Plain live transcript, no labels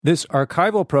This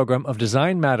archival program of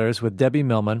Design Matters with Debbie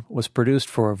Millman was produced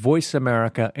for Voice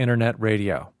America Internet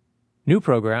Radio. New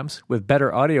programs with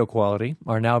better audio quality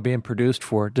are now being produced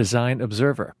for Design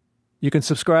Observer. You can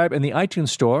subscribe in the iTunes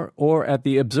Store or at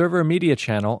the Observer Media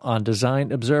channel on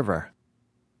Design Observer.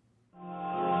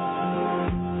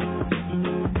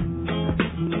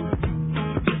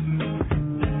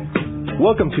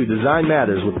 Welcome to Design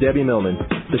Matters with Debbie Millman,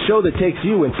 the show that takes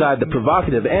you inside the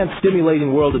provocative and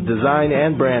stimulating world of design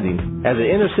and branding as it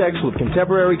intersects with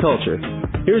contemporary culture.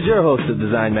 Here's your host of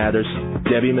Design Matters,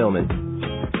 Debbie Millman.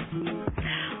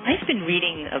 I've been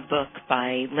reading a book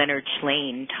by Leonard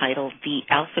Shlain titled The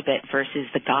Alphabet versus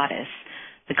the Goddess,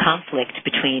 the conflict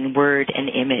between word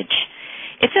and image.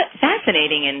 It's a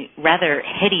fascinating and rather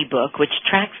heady book which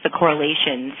tracks the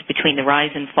correlations between the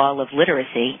rise and fall of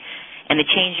literacy and the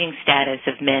changing status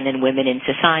of men and women in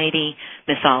society,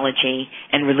 mythology,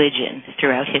 and religion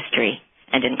throughout history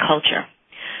and in culture.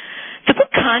 The book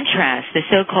contrasts the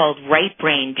so-called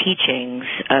right-brain teachings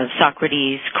of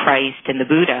Socrates, Christ, and the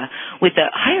Buddha with the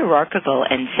hierarchical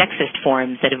and sexist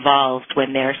forms that evolved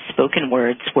when their spoken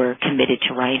words were committed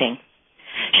to writing.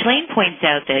 Shlain points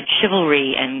out that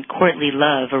chivalry and courtly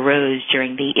love arose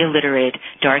during the illiterate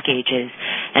Dark Ages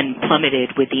and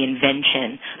plummeted with the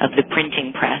invention of the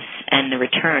printing press and the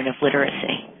return of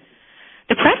literacy.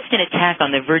 The Protestant attack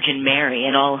on the Virgin Mary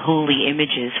and all holy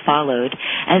images followed,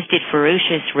 as did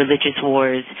ferocious religious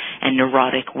wars and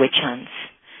neurotic witch hunts.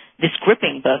 This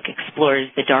gripping book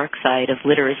explores the dark side of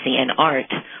literacy and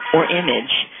art, or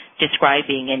image,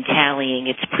 describing and tallying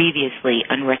its previously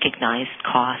unrecognized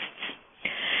costs.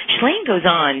 Shlain goes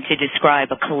on to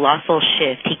describe a colossal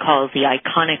shift he calls the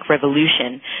iconic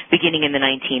revolution beginning in the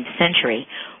 19th century,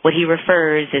 what he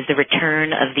refers as the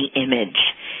return of the image.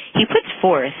 He puts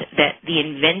forth that the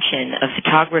invention of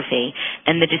photography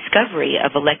and the discovery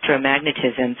of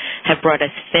electromagnetism have brought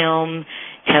us film,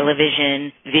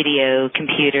 television, video,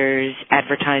 computers,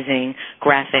 advertising,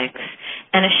 graphics,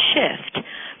 and a shift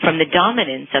from the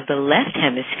dominance of the left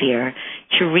hemisphere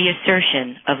to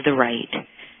reassertion of the right.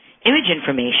 Image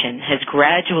information has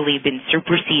gradually been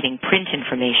superseding print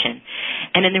information,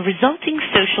 and in the resulting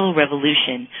social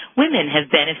revolution, women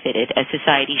have benefited as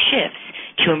society shifts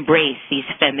to embrace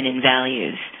these feminine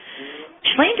values.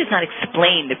 Shlain does not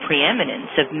explain the preeminence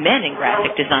of men in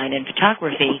graphic design and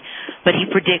photography, but he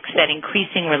predicts that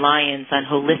increasing reliance on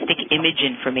holistic image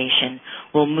information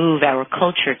will move our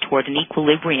culture toward an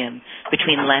equilibrium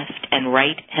between left and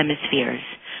right hemispheres,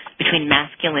 between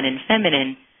masculine and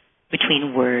feminine,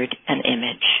 between word and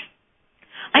image.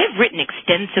 I have written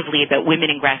extensively about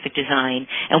women in graphic design,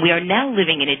 and we are now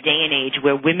living in a day and age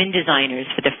where women designers,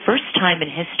 for the first time in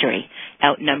history,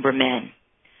 outnumber men.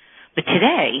 But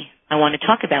today, I want to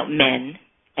talk about men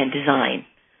and design,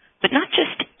 but not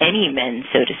just any men,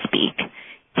 so to speak.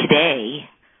 Today,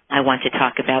 I want to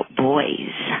talk about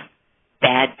boys,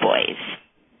 bad boys.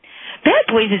 Bad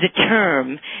boys is a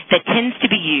term that tends to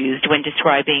be used when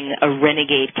describing a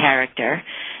renegade character.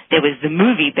 There was the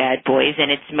movie Bad Boys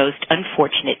and its most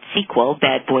unfortunate sequel,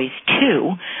 Bad Boys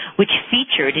 2, which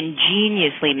featured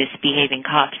ingeniously misbehaving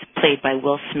cops played by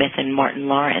Will Smith and Martin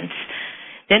Lawrence.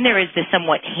 Then there is the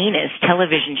somewhat heinous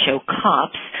television show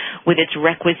Cops with its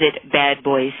requisite Bad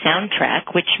Boys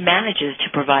soundtrack, which manages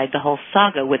to provide the whole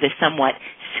saga with a somewhat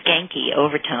skanky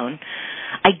overtone.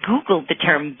 I Googled the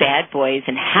term bad boys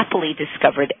and happily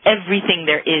discovered everything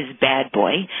there is bad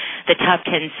boy. The top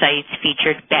 10 sites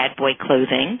featured bad boy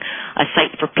clothing, a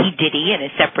site for P. Diddy and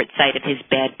a separate site of his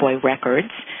bad boy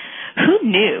records. Who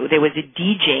knew there was a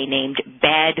DJ named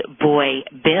Bad Boy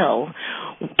Bill,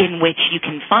 in which you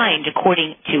can find,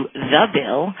 according to The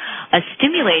Bill, a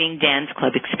stimulating dance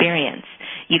club experience.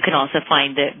 You can also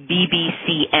find the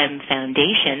BBCM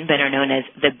Foundation, better known as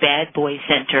the Bad Boy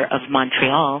Center of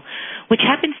Montreal, which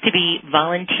happens to be a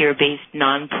volunteer-based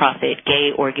nonprofit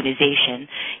gay organization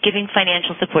giving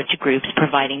financial support to groups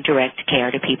providing direct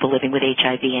care to people living with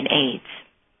HIV and AIDS.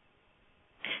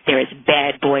 There is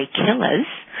Bad Boy Killas,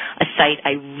 a site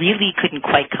I really couldn't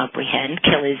quite comprehend.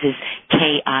 Killas is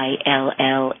K-I-L-L-A-Z.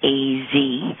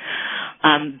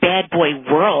 Bad Boy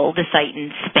World, a site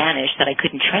in Spanish that I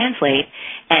couldn't translate,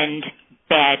 and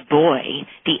Bad Boy,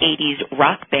 the 80s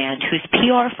rock band whose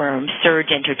PR firm,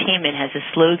 Surge Entertainment, has a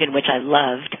slogan which I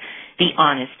loved, "The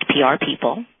Honest PR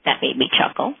People." That made me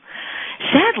chuckle.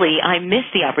 Sadly, I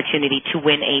missed the opportunity to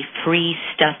win a free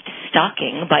stuffed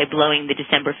stocking by blowing the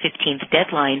December 15th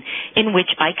deadline, in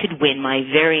which I could win my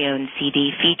very own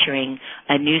CD featuring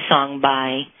a new song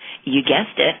by, you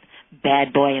guessed it,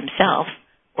 Bad Boy himself,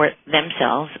 or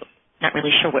themselves. Not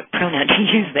really sure what pronoun to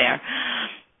use there.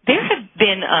 There have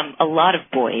been a lot of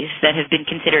boys that have been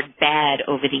considered bad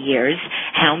over the years.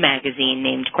 How magazine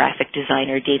named graphic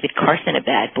designer David Carson a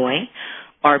bad boy.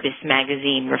 Arbus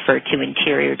magazine referred to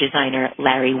interior designer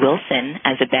Larry Wilson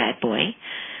as a bad boy.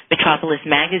 Metropolis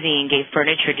magazine gave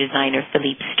furniture designer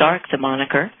Philippe Starck the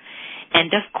moniker.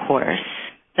 And, of course,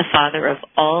 the father of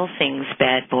all things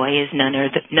bad boy is none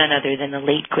other than the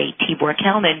late, great Tibor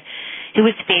Kalman, who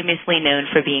was famously known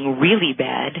for being really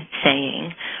bad,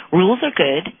 saying, "Rules are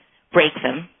good, break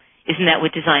them. Isn't that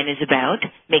what design is about?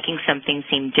 Making something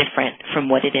seem different from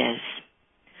what it is."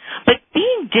 But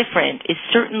being different is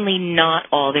certainly not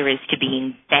all there is to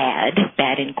being bad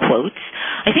in quotes.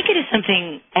 I think it is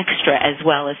something extra as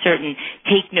well, a certain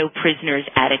take-no-prisoners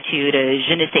attitude, a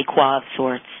je ne sais quoi of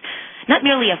sorts. Not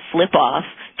merely a flip-off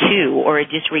to or a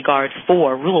disregard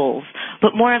for rules,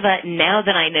 but more of a now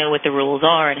that I know what the rules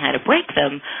are and how to break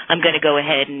them, I'm going to go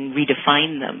ahead and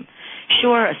redefine them.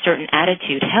 Sure, a certain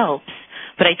attitude helps,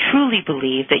 but I truly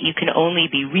believe that you can only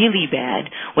be really bad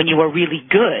when you are really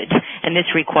good, and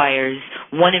this requires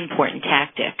one important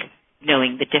tactic,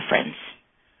 knowing the difference.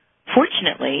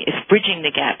 Fortunately, if bridging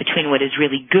the gap between what is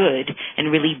really good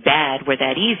and really bad were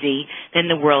that easy, then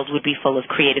the world would be full of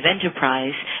creative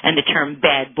enterprise, and the term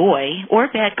bad boy or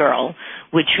bad girl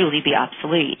would truly be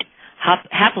obsolete.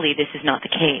 Happily, this is not the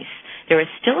case. There are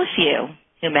still a few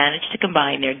who manage to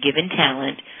combine their given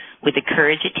talent with the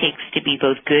courage it takes to be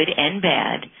both good and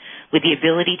bad, with the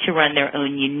ability to run their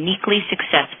own uniquely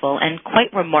successful and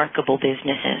quite remarkable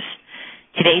businesses.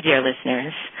 Today, dear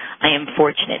listeners, I am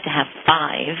fortunate to have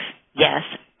five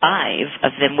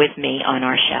of them with me on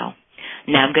our show.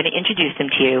 Now I'm going to introduce them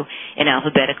to you in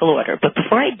alphabetical order. But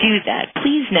before I do that,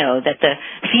 please know that the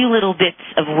few little bits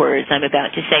of words I'm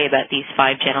about to say about these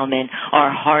five gentlemen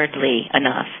are hardly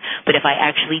enough. But if I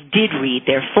actually did read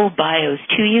their full bios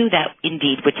to you, that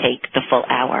indeed would take the full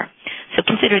hour. So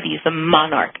consider these the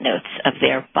monarch notes of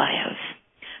their bios.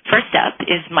 First up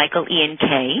is Michael Ian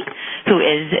Kay, who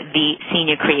is the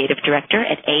Senior Creative Director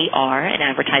at AR, an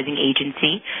advertising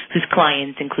agency whose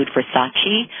clients include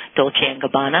Versace, Dolce &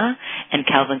 Gabbana, and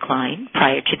Calvin Klein.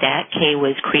 Prior to that, Kay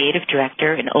was Creative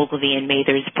Director in Ogilvy &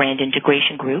 Mather's Brand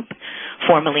Integration Group.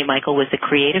 Formerly, Michael was the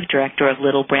Creative Director of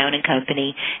Little Brown &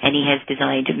 Company, and he has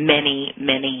designed many,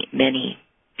 many, many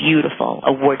beautiful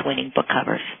award-winning book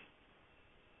covers.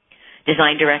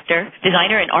 Designer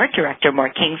and art director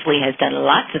Mark Kingsley has done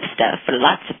lots of stuff for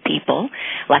lots of people,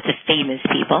 lots of famous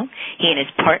people. He and his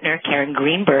partner, Karen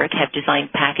Greenberg, have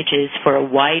designed packages for a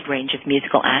wide range of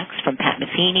musical acts, from Pat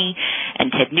Metheny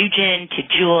and Ted Nugent to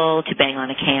Jewel to Bang on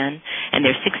a Can. And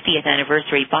their 60th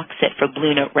anniversary box set for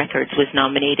Blue Note Records was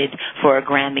nominated for a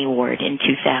Grammy Award in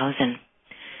 2000.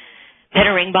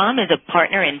 Petter Ringbaum is a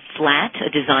partner in Flat, a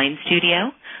design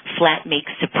studio. Flat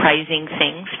makes surprising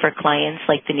things for clients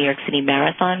like the New York City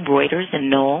Marathon, Reuters, and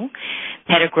Knoll.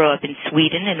 Petter grew up in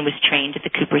Sweden and was trained at the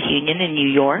Cooper Union in New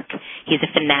York. He's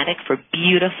a fanatic for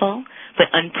beautiful but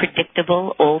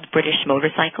unpredictable old British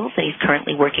motorcycles, and he's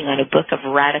currently working on a book of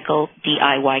radical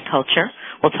DIY culture.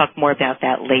 We'll talk more about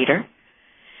that later.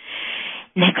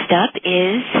 Next up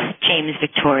is James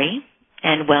Victori,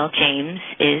 and James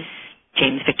is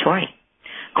James Victori.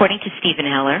 According to Stephen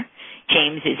Heller,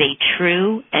 James is a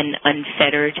true and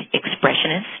unfettered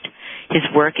expressionist. His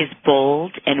work is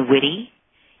bold and witty.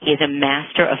 He is a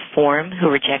master of form who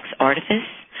rejects artifice,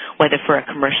 whether for a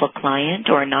commercial client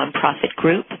or a nonprofit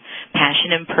group.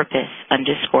 Passion and purpose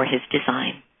underscore his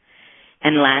design.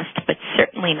 And last but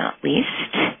certainly not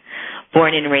least,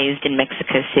 born and raised in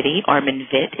Mexico City, Armin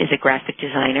Witt is a graphic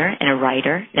designer and a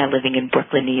writer now living in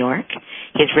Brooklyn, New York.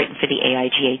 He has written for the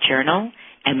AIGA Journal,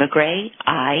 Emigre,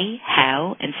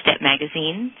 How, and Step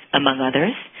magazines, among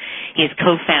others. He is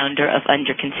co-founder of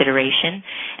Under Consideration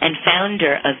and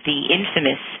founder of the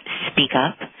infamous Speak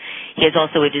Up. He is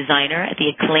also a designer at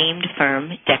the acclaimed firm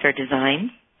Decker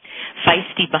Design.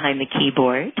 Feisty behind the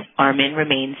keyboard, Armin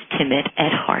remains timid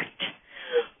at heart.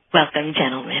 Welcome,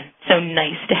 gentlemen. So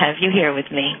nice to have you here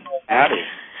with me. Howdy.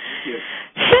 Thank you.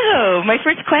 So, my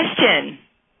first question.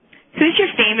 Who's your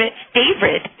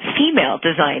favorite female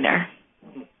designer?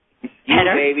 You,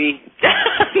 Heather? baby.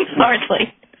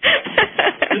 Hardly.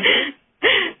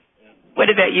 What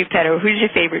about you, Petter? Who's your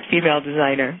favorite female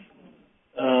designer?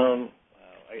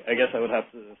 I guess I would have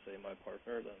to say my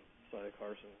partner, then Sonia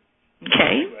Carson.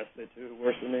 Okay. Who they two who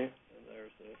works with me. And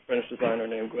there's a French designer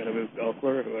named Guinevere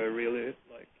Belcourt, who I really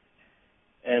like.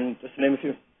 And just to name a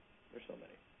few. There's so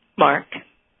many. Mark?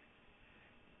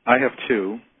 I have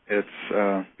two. It's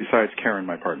besides Karen,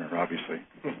 my partner, obviously.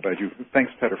 But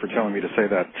thanks, Petter, for telling me to say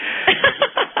that.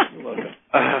 You're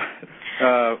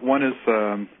welcome. One is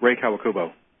Ray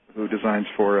Kawakubo, who designs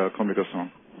for Comme des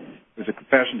Garçons, who's a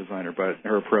fashion designer, but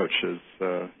her approach is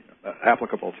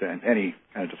applicable to any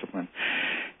kind of discipline.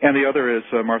 And the other is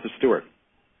Martha Stewart,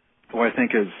 who I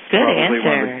think is probably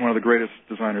one of the greatest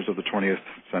designers of the 20th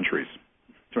century.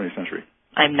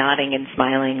 I'm nodding and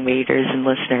smiling, readers and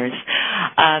listeners.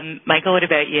 Michael, what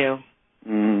about you?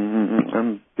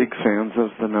 I'm big fans of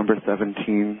the number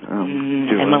 17.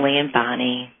 Emily and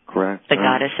Bonnie. Correct. The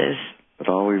goddesses. But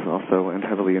always also and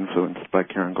heavily influenced by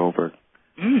Karen Goldberg.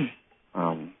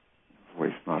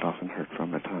 Voice not often heard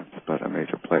from at times, but a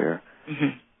major player.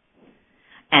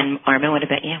 And Armin, what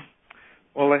about you?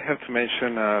 Well, I have to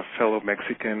mention fellow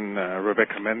Mexican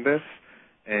Rebecca Mendez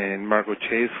and Margot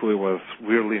Chase, who I was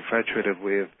weirdly infatuated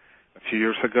with a few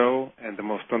years ago, and the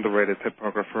most underrated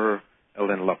typographer,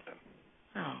 Ellen Lupton.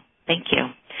 Oh, thank you.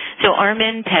 So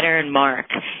Armin, Petter, and Mark,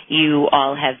 you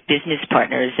all have business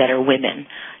partners that are women.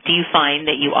 Do you find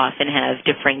that you often have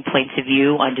differing points of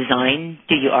view on design?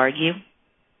 Do you argue?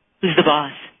 Who's the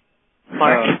boss?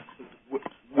 Mark?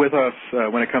 With us,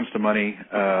 when it comes to money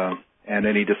and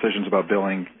any decisions about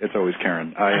billing, it's always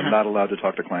Karen. I am not allowed to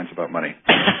talk to clients about money.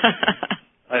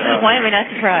 Why am I not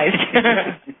surprised?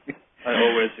 I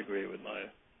always agree with my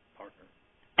partner.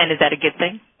 And is that a good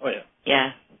thing? Oh, yeah.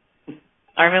 Yeah.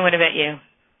 Armin, what about you?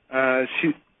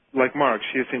 She, like Mark,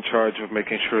 she's in charge of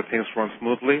making sure things run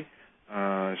smoothly.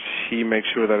 She makes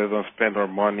sure that I don't spend our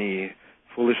money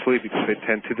foolishly, because they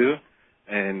tend to do.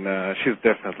 And she's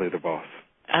definitely the boss.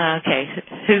 Okay.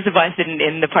 Who's the boss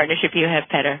in the partnership you have,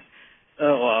 Petter?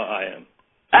 Well, I am.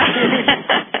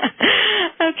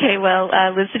 Okay, well,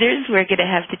 listeners, we're going to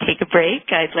have to take a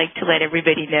break. I'd like to let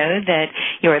everybody know that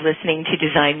you are listening to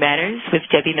Design Matters with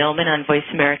Debbie Millman on Voice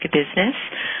America Business.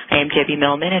 I am Debbie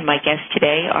Millman, and my guests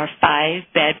today are 5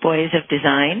 bad boys of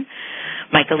design: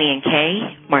 Michael Ian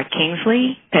Kay, Mark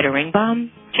Kingsley, Petter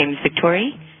Ringbaum, James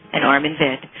Victori, and Armin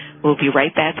Vid. We'll be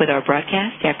right back with our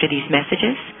broadcast after these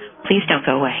messages. Please don't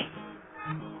go away.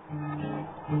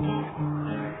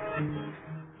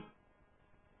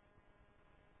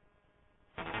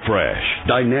 Fresh,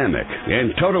 dynamic,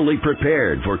 and totally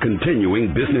prepared for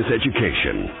continuing business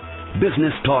education.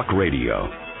 Business Talk Radio.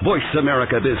 Voice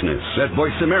America Business at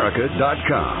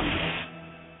voiceamerica.com.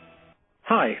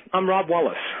 Hi, I'm Rob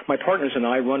Wallace. My partners and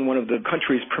I run one of the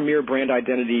country's premier brand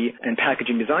identity and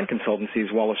packaging design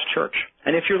consultancies, Wallace Church.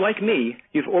 And if you're like me,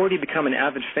 you've already become an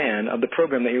avid fan of the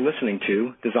program that you're listening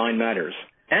to, Design Matters.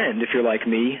 And if you're like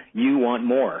me, you want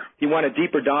more. You want a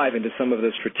deeper dive into some of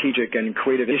the strategic and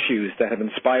creative issues that have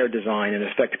inspired design and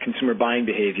affect consumer buying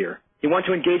behavior. You want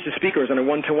to engage the speakers on a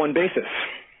one-to-one basis.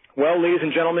 Well, ladies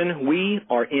and gentlemen, we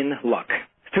are in luck.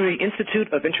 Through the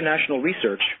Institute of International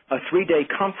Research, a 3-day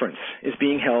conference is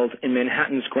being held in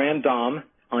Manhattan's Grand Dome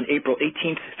on April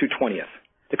 18th through 20th.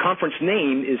 The conference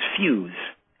name is Fuse,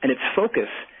 and its focus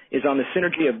is on the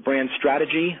synergy of brand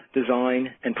strategy,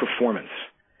 design, and performance.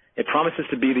 It promises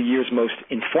to be the year's most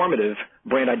informative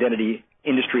brand identity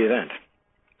industry event.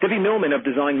 Debbie Millman of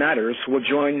Design Matters will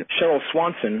join Cheryl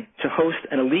Swanson to host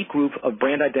an elite group of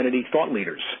brand identity thought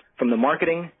leaders from the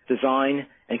marketing, design,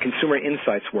 and consumer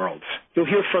insights worlds. You'll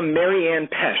hear from Mary Ann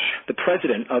Pesch, the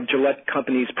president of Gillette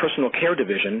Company's personal care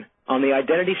division, on the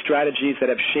identity strategies that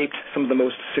have shaped some of the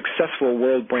most successful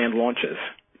world brand launches.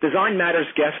 Design Matters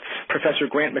guests Professor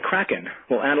Grant McCracken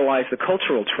will analyze the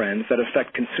cultural trends that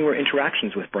affect consumer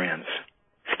interactions with brands.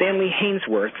 Stanley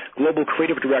Hainsworth, Global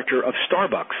Creative Director of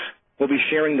Starbucks, will be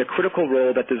sharing the critical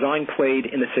role that design played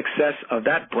in the success of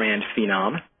that brand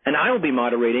phenom. And I will be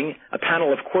moderating a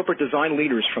panel of corporate design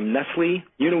leaders from Nestle,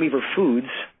 Unilever Foods,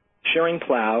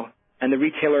 Schering-Plough, and the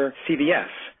retailer CVS,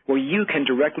 where you can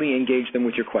directly engage them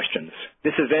with your questions.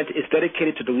 This event is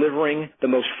dedicated to delivering the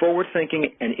most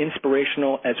forward-thinking and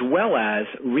inspirational, as well as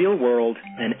real-world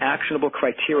and actionable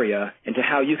criteria into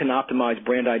how you can optimize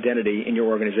brand identity in your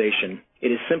organization.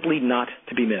 It is simply not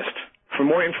to be missed. For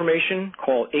more information,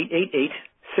 call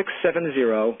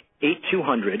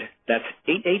 888-670-8200. That's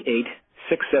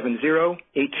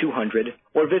 888-670-8200,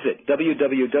 or visit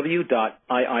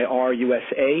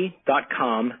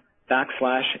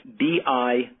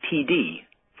www.iirusa.com/BIPD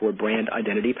for brand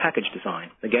identity package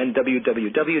design. Again,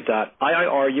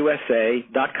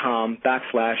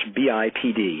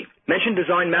 www.iirusa.com/BIPD. Mention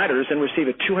Design Matters and receive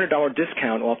a $200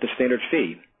 discount off the standard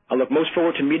fee. I look most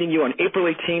forward to meeting you on April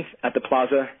 18th at the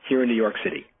Plaza here in New York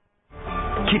City.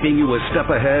 Keeping you a step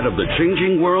ahead of the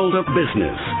changing world of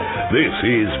business. This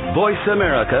is Voice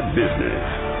America Business.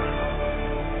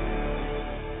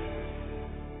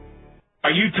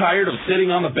 Are you tired of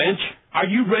sitting on the bench? Are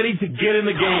you ready to get in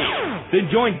the game? Then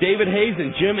join David Hayes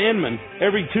and Jim Inman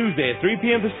every Tuesday at 3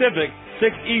 p.m. Pacific,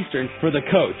 6 Eastern for The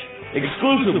Coach,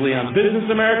 exclusively on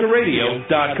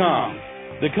BusinessAmericaRadio.com.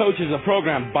 The Coach is a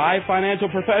program by financial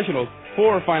professionals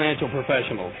for financial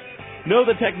professionals. Know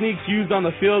the techniques used on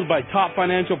the field by top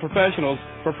financial professionals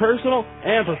for personal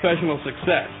and professional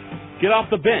success. Get off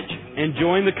the bench and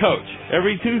join The Coach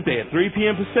every Tuesday at 3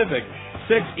 p.m. Pacific,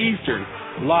 6 Eastern,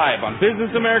 live on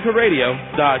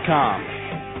BusinessAmericaRadio.com.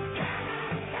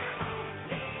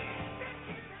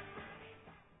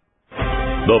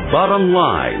 The bottom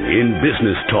line in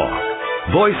business talk.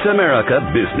 Voice America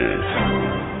Business.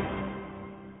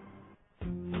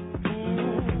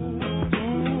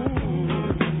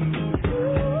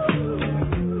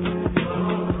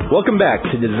 Welcome back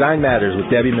to Design Matters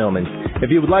with Debbie Millman. If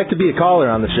you would like to be a caller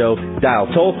on the show, dial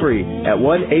toll-free at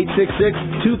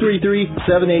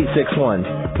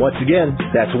 1-866-233-7861. Once again,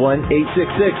 that's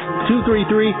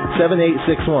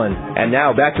 1-866-233-7861. And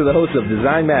now, back to the host of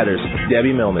Design Matters,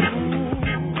 Debbie Millman.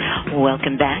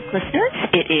 Welcome back, listeners.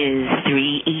 It is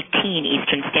 3:18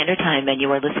 Eastern Standard Time, and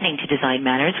you are listening to Design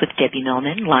Matters with Debbie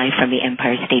Millman, live from the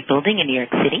Empire State Building in New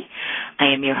York City. I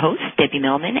am your host, Debbie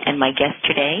Millman, and my guests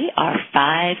today are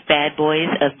 5 bad boys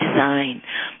of design: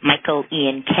 Michael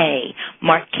Ian Kay,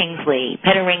 Mark Kingsley,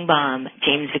 Peter Ringbaum,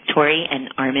 James Victori, and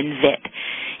Armin Vitt.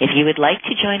 If you would like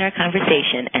to join our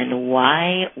conversation, and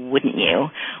why wouldn't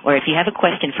you, or if you have a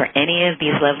question for any of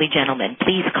these lovely gentlemen,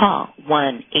 please call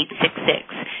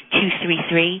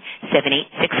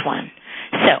 1-866-233-7861.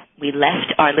 So, we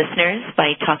left our listeners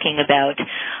by talking about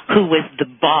who was the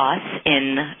boss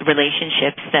in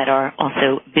relationships that are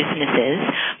also businesses.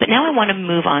 But now I want to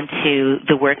move on to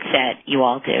the work that you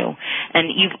all do.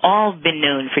 And you've all been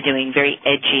known for doing very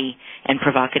edgy and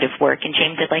provocative work. And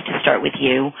James, I'd like to start with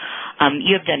you.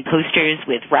 You have done posters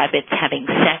with rabbits having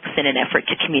sex in an effort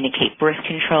to communicate birth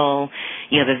control.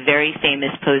 You have a very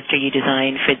famous poster you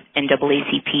designed for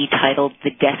NAACP titled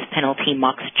 "The Death Penalty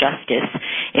Mocks Justice,"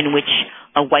 in which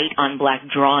a white-on-black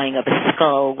drawing of a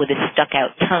skull with a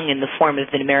stuck-out tongue in the form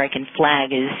of an American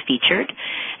flag is featured.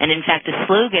 And in fact, the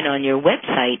slogan on your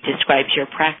website describes your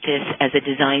practice as a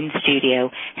design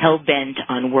studio hell-bent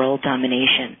on world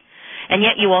domination. And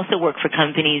yet you also work for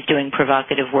companies doing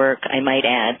provocative work, I might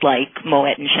add, like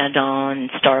Moet & Chandon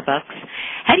and Starbucks.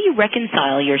 How do you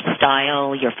reconcile your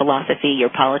style, your philosophy, your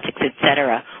politics,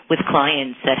 etc., with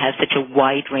clients that have such a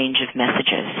wide range of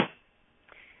messages?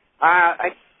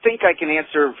 I think I can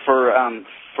answer for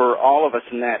all of us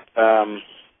in that,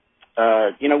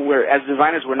 we're, as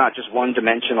designers, we're not just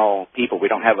one-dimensional people. We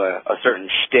don't have a certain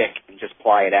shtick and just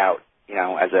ply it out,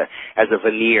 as a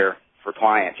veneer for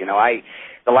clients.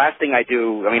 The last thing I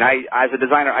do, as a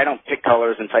designer, I don't pick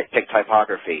colors and pick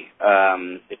typography.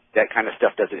 That kind of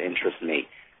stuff doesn't interest me.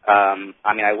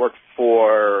 I work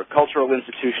for cultural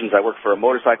institutions. I work for a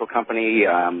motorcycle company.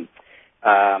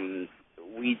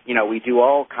 We do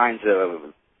all kinds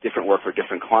of different work for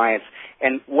different clients,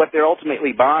 and what they're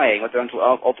ultimately buying, what they're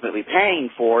ultimately paying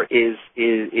for is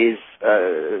a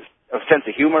sense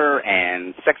of humor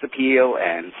and sex appeal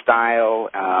and style.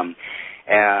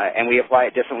 And we apply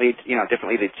it differently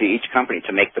to each company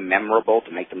to make them memorable,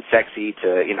 to make them sexy,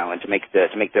 and to make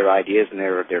their ideas and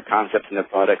their concepts and their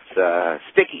products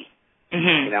sticky,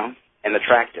 and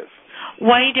attractive.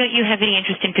 Why don't you have any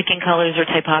interest in picking colors or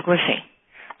typography?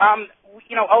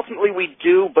 Ultimately we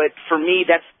do, but for me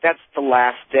that's the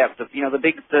last step.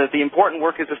 The important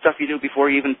work is the stuff you do before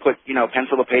you even put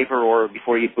pencil to paper or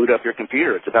before you boot up your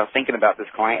computer. It's about thinking about this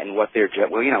client and what they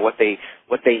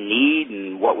need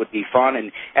and what would be fun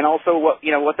and also what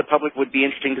the public would be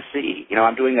interesting to see.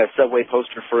 I'm doing a subway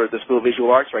poster for the School of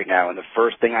Visual Arts right now, and the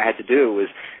first thing I had to do was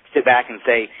sit back and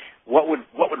say, what would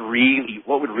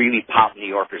really pop New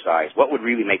Yorkers' eyes? What would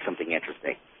really make something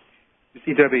interesting? You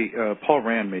see, Debbie, Paul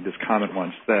Rand made this comment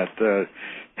once that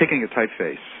picking a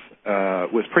typeface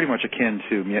was pretty much akin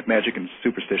to magic and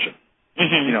superstition.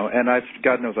 Mm-hmm. And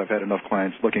God knows I've had enough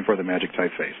clients looking for the magic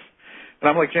typeface. And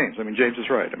I'm like James. James is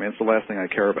right. It's the last thing I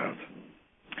care about.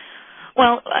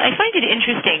 Well, I find it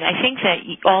interesting. I think that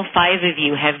all 5 of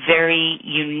you have very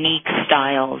unique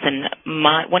styles, and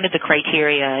one of the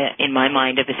criteria in my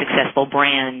mind of a successful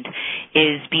brand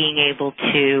is being able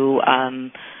to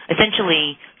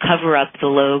essentially cover up the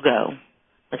logo.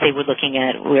 Let's say we're looking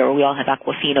at where we all have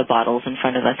Aquafina bottles in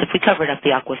front of us. If we covered up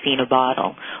the Aquafina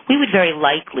bottle, we would very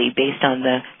likely, based on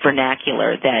the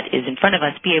vernacular that is in front of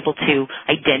us, be able to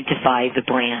identify the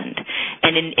brand.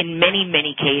 And in many,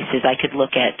 many cases, I could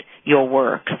look at your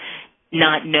work,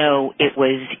 not know it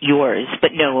was yours,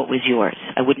 but know it was yours.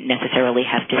 I wouldn't necessarily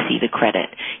have to see the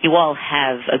credit. You all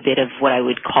have a bit of what I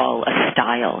would call a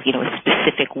style, a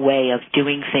specific way of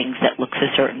doing things that looks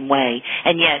a certain way,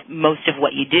 and yet most of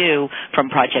what you do from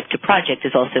project to project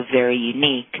is also very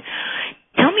unique.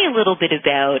 Tell me a little bit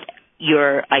about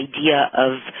your idea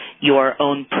of your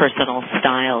own personal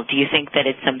style? Do you think that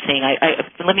it's something?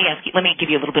 Let me give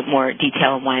you a little bit more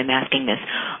detail on why I'm asking this.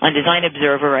 On Design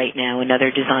Observer right now,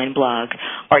 another design blog,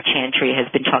 Art Chantry has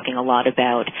been talking a lot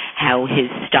about how his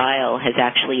style has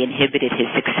actually inhibited his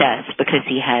success because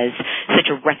he has such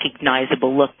a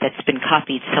recognizable look that's been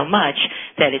copied so much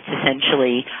that it's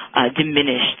essentially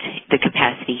diminished the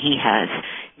capacity he has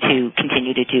to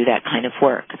continue to do that kind of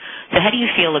work. So how do you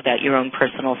feel about your own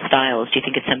personal styles? Do you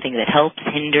think it's something that helps,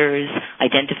 hinders,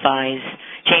 identifies?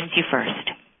 James, you first.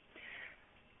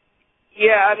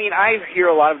 Yeah, I mean, I hear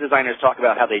a lot of designers talk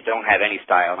about how they don't have any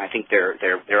style, and I think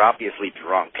they're obviously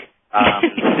drunk.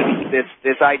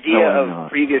 This idea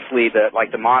of previously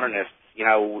the modernists, you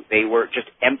know, they were just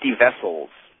empty vessels,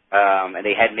 and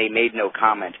they made no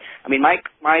comment. I mean, my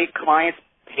clients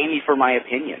pay me for my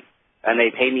opinion. And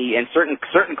they pay me, and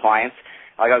certain clients,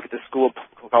 I go to the school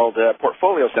called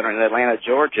Portfolio Center in Atlanta,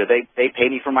 Georgia. They pay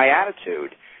me for my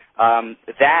attitude.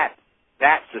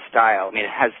 That's the style. I mean,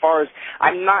 as far as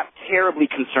I'm not terribly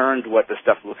concerned what the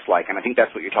stuff looks like, and I think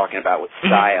that's what you're talking about with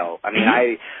style. I mean,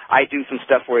 I do some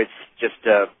stuff where it's just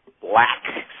black,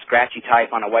 scratchy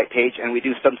type on a white page, and we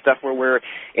do some stuff where we're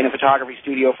in a photography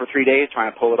studio for 3 days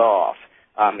trying to pull it off.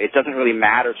 It doesn't really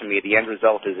matter to me. The end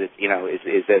result is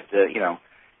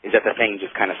that the thing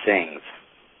just kind of sings.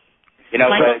 You know,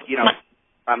 but, you know,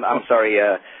 I'm sorry,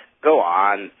 go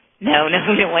on. No,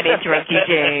 we don't want to interrupt you,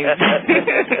 James.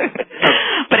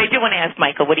 But I do want to ask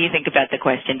Michael, what do you think about the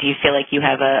question? Do you feel like you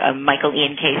have a Michael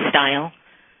Ian Case style?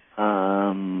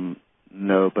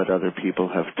 No, but other people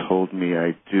have told me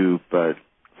I do, but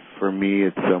for me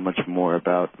it's so much more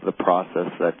about the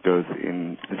process that goes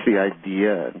in. It's the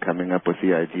idea and coming up with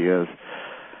the ideas.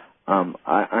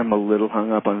 I'm a little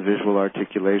hung up on visual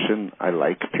articulation. I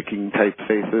like picking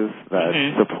typefaces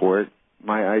that support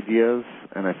my ideas,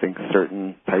 and I think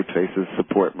certain typefaces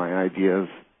support my ideas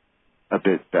a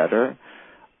bit better.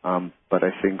 But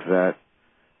I think that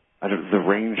the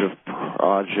range of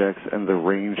projects and the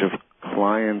range of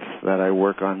clients that I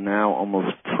work on now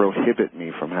almost prohibit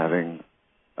me from having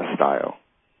a style.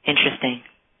 Interesting.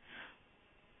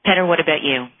 Peter, what about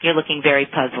you? You're looking very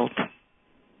puzzled.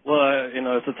 Well,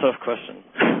 it's a tough question.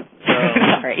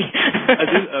 Sorry.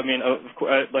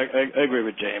 I agree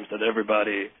with James that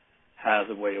everybody has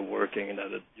a way of working and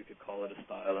that you could call it a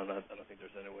style, and I don't think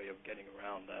there's any way of getting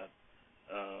around that.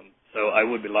 So I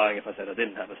would be lying if I said I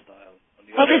didn't have a style.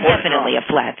 There's definitely a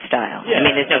flat style. Yeah, I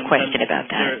mean, there's no question about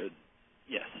that.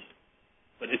 Yes.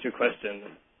 But is your question,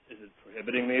 is it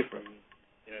prohibiting me from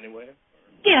in any way?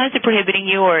 Yeah, is it prohibiting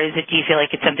you, or do you feel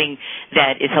like it's something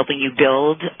that is helping you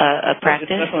build a practice?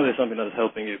 It's definitely something that is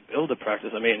helping you build a practice.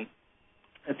 I mean,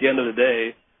 at the end of the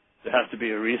day, there has to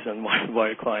be a reason why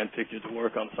a client picked you to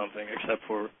work on something, except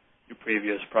for your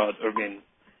previous product,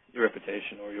 your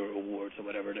reputation or your awards or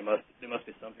whatever. There must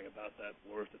be something about that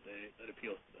work that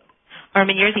appeals to them.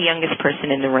 Armin, you're the youngest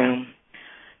person in the room,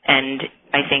 and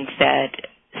I think that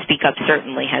Speak Up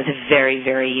certainly has a very,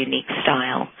 very unique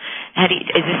style.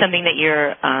 Is this something that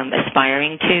you're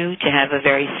aspiring to have a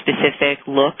very specific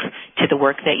look to the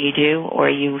work that you do, or are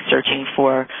you searching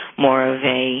for more of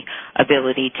a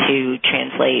ability to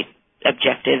translate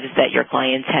objectives that your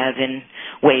clients have in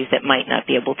ways that might not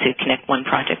be able to connect one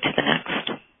project to the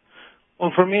next?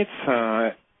 Well, for me,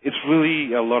 it's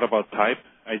really a lot about type.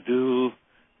 I do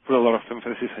put a lot of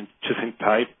emphasis on choosing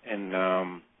type,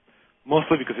 and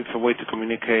mostly because it's a way to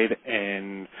communicate.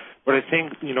 But I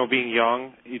think, being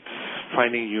young, it's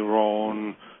finding your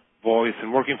own voice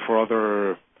and working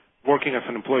as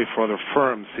an employee for other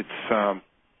firms. It's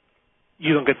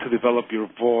you don't get to develop your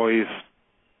voice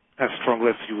as strongly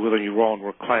as you will on your own,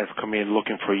 where clients come in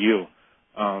looking for you.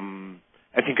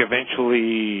 I think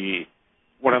eventually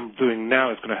what I'm doing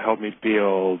now is going to help me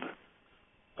build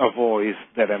a voice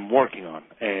that I'm working on,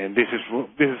 and this is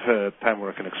a time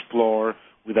where I can explore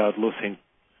without losing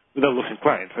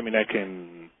clients. I mean,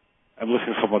 I'm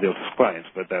losing somebody else's clients,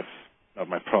 but that's not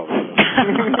my problem.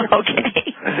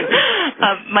 Okay.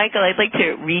 Michael, I'd like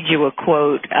to read you a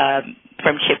quote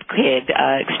from Chip Kidd,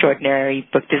 extraordinary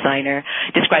book designer,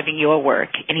 describing your work.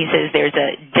 And he says there's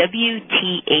a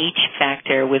WTH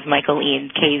factor with Michael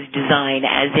Ian Kay's design,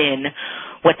 as in,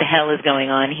 what the hell is going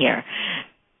on here?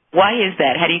 Why is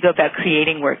that? How do you go about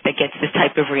creating work that gets this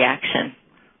type of reaction?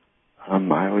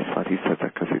 I always thought he said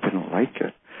that because he didn't like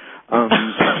it.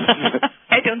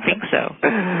 I don't think so.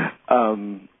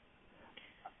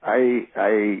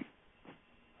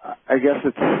 I guess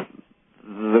it's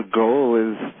the goal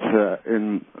is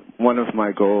one of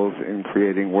my goals in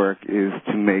creating work is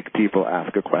to make people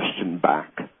ask a question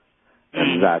back,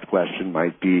 and that question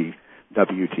might be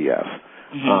WTF.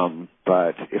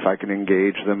 But if I can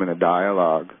engage them in a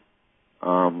dialogue,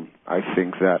 I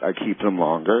think that I keep them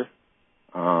longer.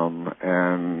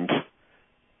 And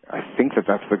I think that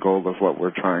that's the goal of what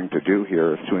we're trying to do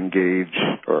here, is to engage,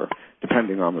 or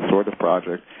depending on the sort of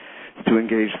project, is to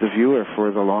engage the viewer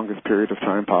for the longest period of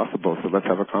time possible. So let's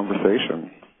have a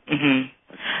conversation.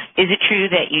 Is it true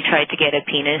that you tried to get a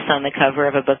penis on the cover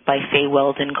of a book by Faye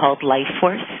Weldon called Life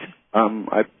Force?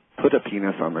 I put a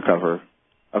penis on the cover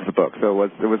of the book, so it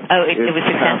was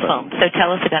successful. So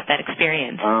tell us about that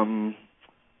experience.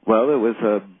 Well, it was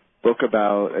a book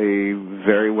about a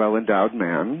very well-endowed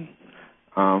man,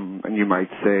 and you might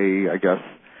say, I guess,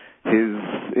 his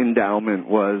endowment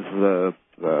was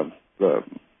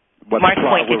Mark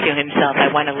pointed to himself.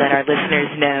 I want to let our listeners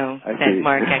know that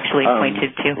Mark actually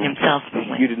pointed to himself.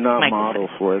 You did not model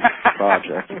for this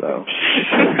project, though.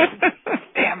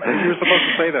 Damn it! You were supposed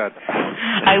to say that.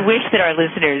 I wish that our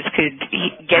listeners could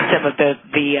get some of the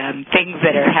things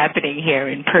that are happening here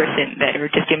in person that are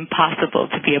just impossible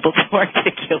to be able to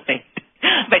articulate.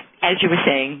 But as you were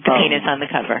saying, the penis on the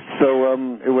cover. So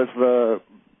it was the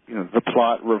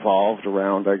plot revolved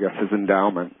around, I guess, his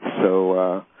endowment.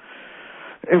 So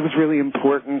it was really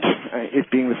important, it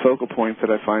being the focal point, that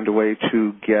I find a way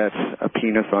to get a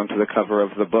penis onto the cover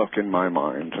of the book in my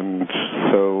mind. And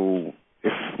so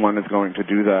if one is going to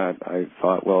do that, I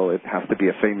thought, well, it has to be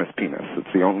a famous penis.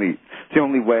 It's the only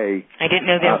way. I didn't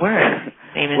know there were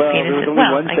famous penises. There was only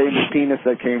one famous penis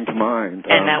that came to mind.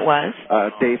 And that was?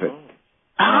 David.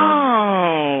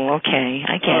 Oh, okay.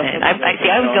 I get it.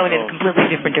 I was going in a completely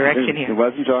different direction here. It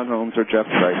wasn't John Holmes or Jeff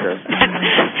Stryker.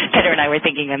 Peter and I were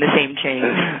thinking on the same chain.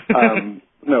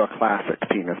 No, a classic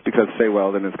penis, because Faye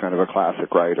Weldon is kind of a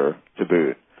classic writer to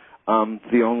boot.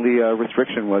 The only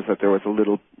restriction was that there was a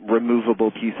little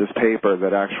removable piece of paper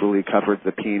that actually covered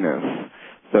the penis.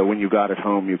 So when you got it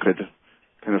home, you could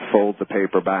kind of fold the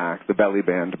paper back, the belly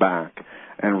band back,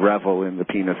 and revel in the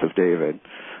penis of David.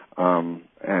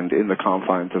 And in the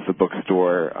confines of the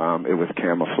bookstore, it was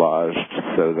camouflaged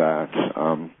so that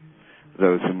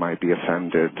those who might be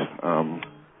offended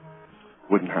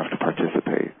wouldn't have to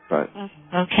participate. But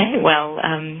okay, well,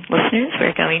 listeners,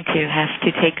 we're going to have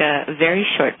to take a very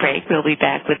short break. We'll be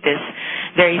back with this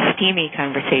very steamy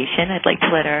conversation. I'd like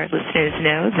to let our listeners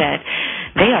know that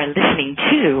they are listening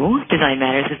to Design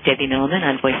Matters with Debbie Millman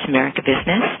on Voice America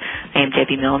Business. I am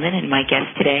Debbie Millman, and my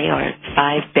guests today are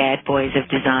 5 bad boys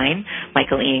of design: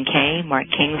 Michael Ian Kay,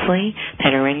 Mark Kingsley,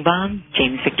 Peter Ringbaum,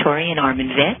 James Victoria, and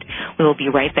Armin Vitt. We will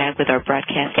be right back with our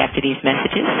broadcast after these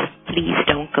messages. Please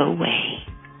don't go away.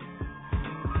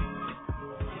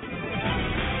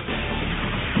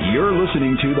 You're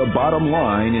listening to The Bottom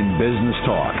Line in Business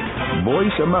Talk,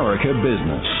 Voice America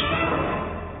Business.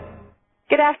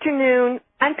 Good afternoon.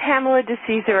 I'm Pamela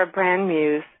DeCesar of Brand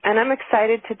Muse, and I'm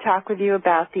excited to talk with you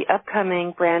about the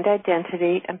upcoming Brand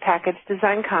Identity and Package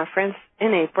Design Conference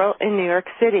in April in New York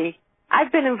City.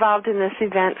 I've been involved in this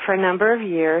event for a number of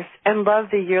years and love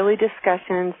the yearly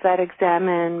discussions that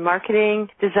examine marketing,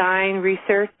 design,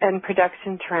 research, and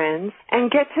production trends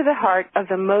and get to the heart of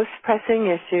the most pressing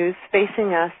issues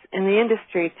facing us in the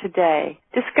industry today.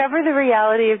 Discover the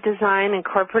reality of design in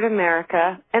corporate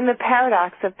America and the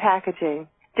paradox of packaging.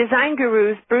 Design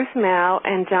gurus Bruce Mao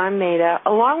and John Maeda,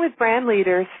 along with brand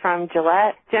leaders from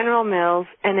Gillette, General Mills,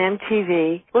 and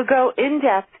MTV, will go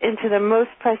in-depth into the most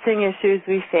pressing issues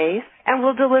we face and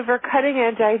will deliver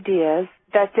cutting-edge ideas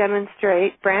that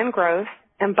demonstrate brand growth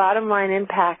and bottom-line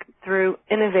impact through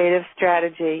innovative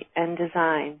strategy and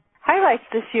design. Highlights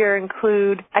this year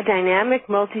include a dynamic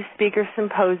multi-speaker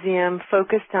symposium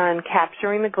focused on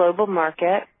capturing the global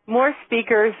market, more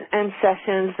speakers and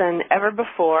sessions than ever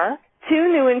before, 2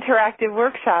 new interactive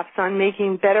workshops on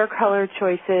making better color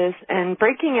choices and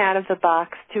breaking out of the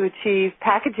box to achieve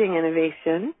packaging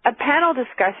innovation, a panel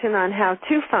discussion on how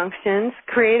 2 functions,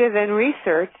 creative and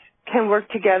research, can work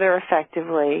together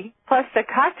effectively, plus a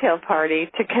cocktail party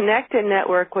to connect and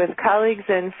network with colleagues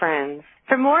and friends.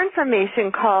 For more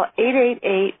information, call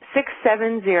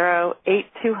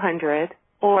 888-670-8200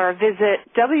 or visit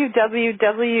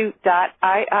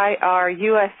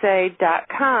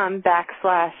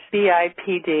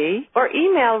www.iirusa.com/BIPD or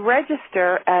email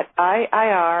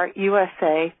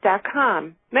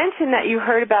register@iirusa.com. Mention that you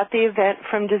heard about the event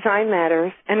from Design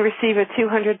Matters and receive a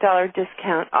 $200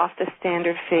 discount off the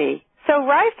standard fee. So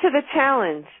rise to the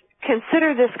challenge.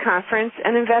 Consider this conference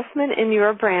an investment in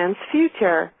your brand's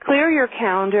future. Clear your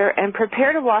calendar and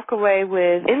prepare to walk away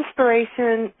with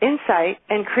inspiration, insight,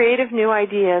 and creative new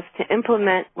ideas to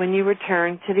implement when you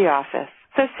return to the office.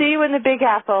 So see you in the Big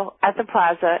Apple at the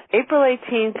Plaza, April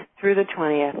 18th through the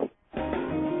 20th.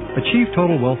 Achieve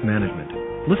total wealth management.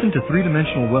 Listen to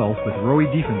Three-Dimensional Wealth with Roy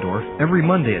Diefendorf every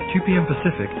Monday at 2 p.m.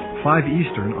 Pacific, 5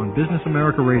 Eastern on Business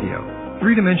America Radio.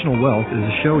 Three-Dimensional Wealth is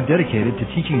a show dedicated to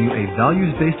teaching you a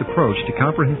values-based approach to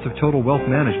comprehensive total wealth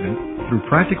management through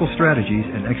practical strategies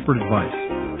and expert advice.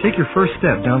 Take your first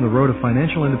step down the road of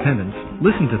financial independence.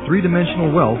 Listen to Three-Dimensional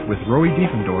Wealth with Roy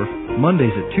Diefendorf,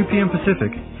 Mondays at 2 p.m.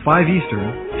 Pacific, 5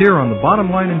 Eastern, here on the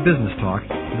Bottom Line in Business Talk,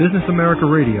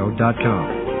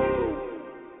 BusinessAmericaRadio.com.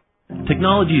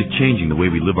 Technology is changing the way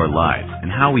we live our lives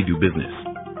and how we do business.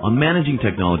 On Managing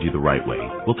Technology the Right Way,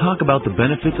 we'll talk about the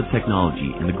benefits of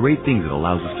technology and the great things it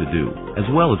allows us to do, as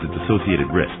well as its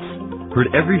associated risks.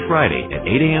 Heard every Friday at 8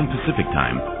 a.m. Pacific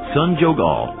Time, Sanjog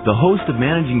All, the host of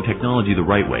Managing Technology the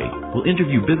Right Way, will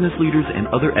interview business leaders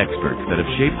and other experts that have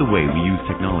shaped the way we use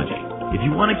technology. If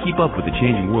you want to keep up with the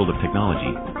changing world of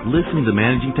technology, listen to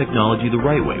Managing Technology the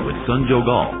Right Way with Sanjog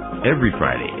All every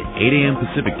Friday at 8 a.m.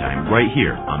 Pacific Time right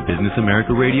here on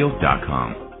BusinessAmericaRadio.com.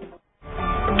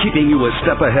 Keeping you a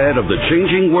step ahead of the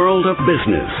changing world of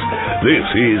business. This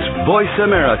is Voice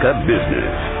America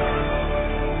Business.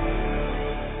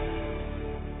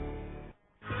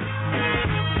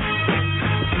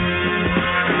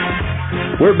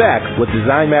 We're back with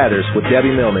Design Matters with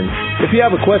Debbie Millman. If you have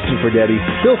a question for Debbie,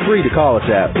 feel free to call us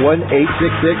at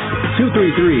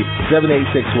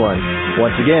 1-866-233-7861.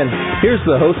 Once again, here's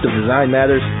the host of Design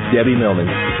Matters, Debbie Millman.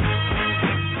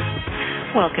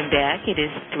 Welcome back. It is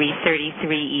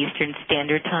 3:33 Eastern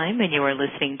Standard Time, and you are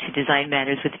listening to Design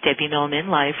Matters with Debbie Millman,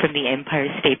 live from the Empire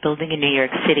State Building in New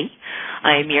York City.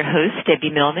 I am your host,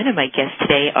 Debbie Millman, and my guests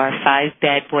today are 5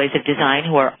 bad boys of design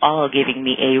who are all giving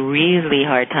me a really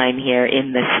hard time here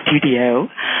in the studio.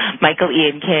 Michael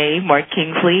Ian Kay, Mark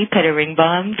Kingsley, Peter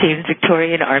Ringbaum, James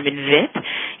Victoria, and Armin Vitt.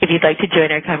 If you'd like to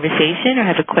join our conversation or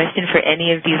have a question for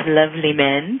any of these lovely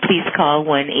men, please call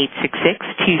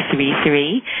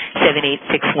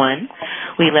 1-866-233-7861.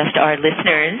 We left our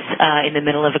listeners in the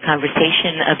middle of a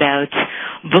conversation about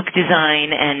book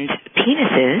design and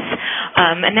penises,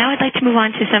 and now I'd like to move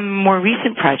on to some more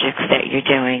recent projects that you're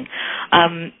doing.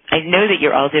 I know that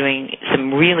you're all doing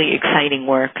some really exciting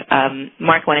work.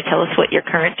 Mark, want to tell us what your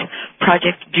current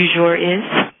project du jour is?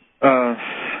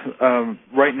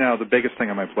 Right now, the biggest thing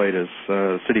on my plate is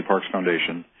City Parks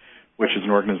Foundation, which is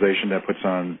an organization that puts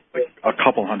on a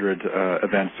couple hundred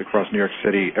events across New York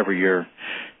City every year.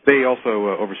 They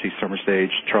also oversee Summer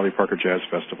Stage, Charlie Parker Jazz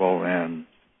Festival, and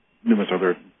numerous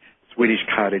other Swedish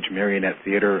Cottage, Marionette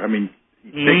Theater. I mean,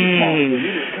 big and small.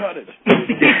 Swedish Cottage.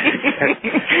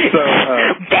 So,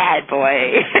 bad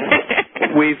boy.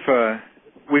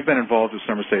 We've been involved with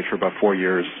Summer Stage for about 4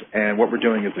 years, and what we're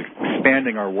doing is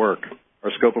expanding our work, our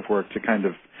scope of work, to kind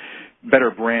of better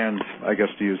brand, I guess,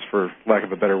 to use for lack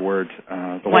of a better word.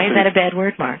 Why is that a bad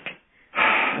word, Mark?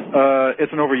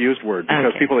 It's an overused word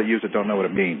because people that use it don't know what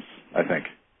it means, I think.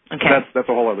 Okay. That's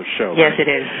a whole other show. Yes, right?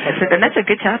 It is. And that's a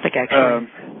good topic, actually.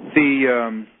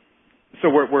 So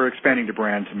we're expanding the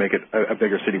brand to make it a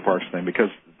bigger City Parks thing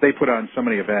because they put on so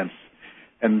many events,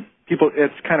 and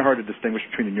it's kind of hard to distinguish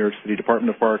between the New York City Department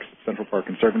of Parks, Central Park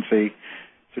Conservancy,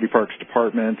 City Parks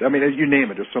Department. I mean, you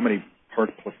name it. There's so many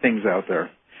things out there.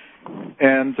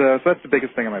 And so that's the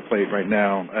biggest thing on my plate right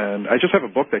now. And I just have a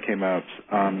book that came out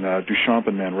on Duchamp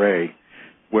and Man Ray,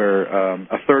 where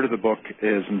a third of the book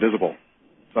is invisible.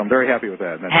 So I'm very happy with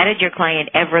that. How did your client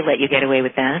ever let you get away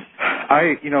with that?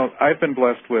 I've been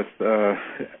blessed with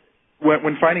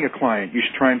when finding a client, you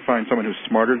should try and find someone who's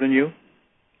smarter than you.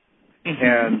 Mm-hmm.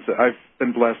 And I've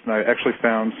been blessed, and I actually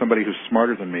found somebody who's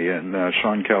smarter than me, and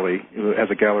Sean Kelly, who has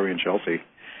a gallery in Chelsea,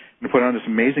 and put on this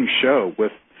amazing show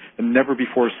with a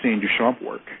never-before-seen Duchamp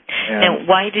work. And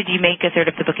why did you make a third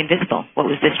of the book invisible? What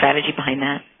was the strategy behind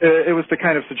that? It was to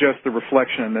kind of suggest the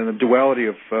reflection and the duality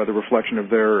of the reflection of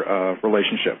their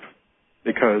relationship,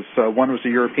 because one was a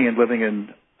European living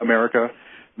in America,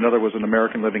 another was an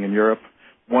American living in Europe.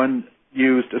 One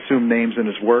used assumed names in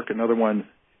his work, another one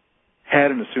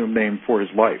had an assumed name for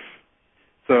his life.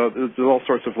 So there's all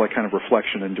sorts of kind of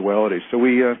reflection and duality. So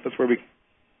that's where we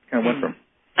kind of went from.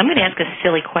 I'm going to ask a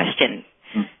silly question.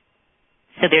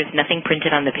 So there's nothing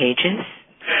printed on the pages?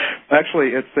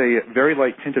 Actually, it's a very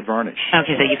light tinted varnish.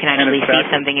 Okay, so you can actually see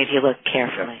something if you look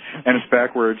carefully. Yeah. Okay. And it's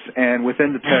backwards. And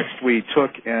within the text, we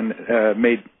took and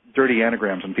made dirty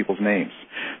anagrams on people's names.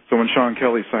 So when Sean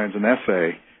Kelly signs an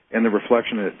essay, in the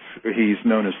reflection, he's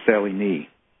known as Sally Nee.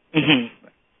 Mm-hmm.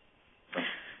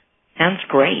 Sounds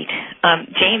great.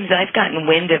 James, I've gotten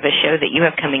wind of a show that you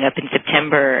have coming up in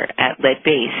September at Lead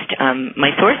Based.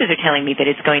 My sources are telling me that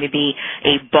it's going to be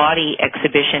a body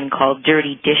exhibition called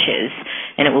Dirty Dishes,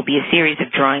 and it will be a series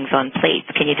of drawings on plates.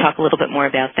 Can you talk a little bit more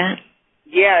about that?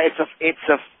 Yeah, it's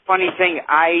a funny thing.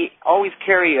 I always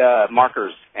carry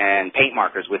markers and paint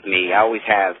markers with me. I always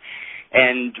have,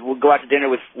 and we'll go out to dinner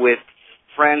with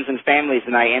friends and families,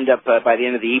 and I end up by the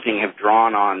end of the evening have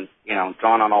drawn on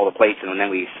all the plates, and then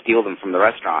we steal them from the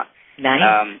restaurant. Nice.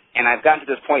 And I've gotten to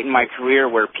this point in my career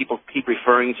where people keep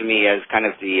referring to me as kind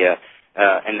of the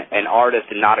an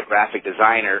artist and not a graphic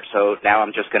designer. So now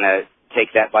I'm just going to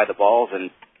take that by the balls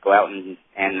and go out and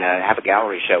have a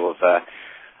gallery show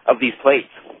of these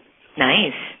plates.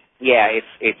 Nice. Yeah,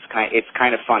 it's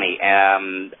kind of funny.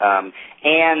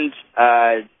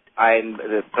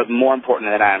 But more important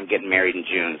than that, I'm getting married in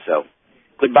June. So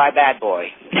goodbye, bad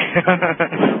boy.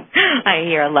 I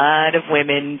hear a lot of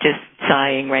women just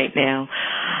sighing right now.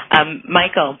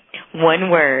 Michael, one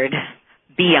word.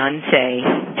 Beyonce.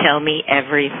 Tell me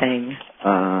everything.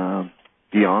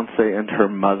 Beyonce and her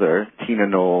mother, Tina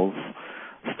Knowles,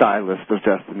 stylist of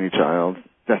Destiny's Child.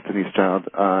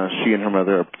 She and her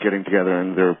mother are getting together,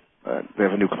 and they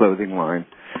have a new clothing line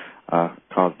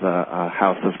called the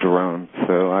House of Daron.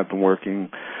 So I've been working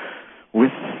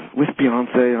with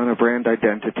Beyonce on a brand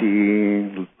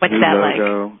identity. What's new that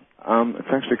logo. like? It's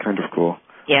actually kind of cool.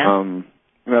 Yeah.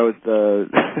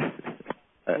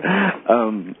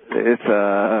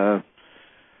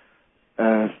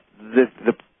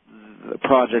 The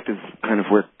project is kind of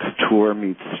where couture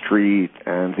meets street,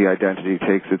 and the identity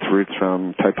takes its roots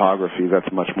from typography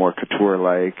that's much more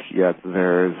couture-like, yet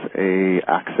there's a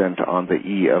accent on the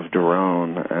E of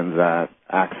Daron, and that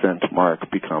accent mark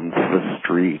becomes the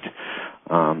street,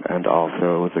 and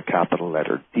also the capital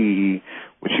letter D,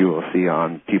 which you will see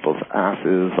on people's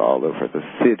asses all over the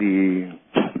city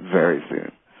very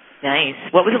soon. Nice.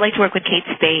 What was it like to work with Kate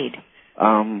Spade?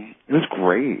 It was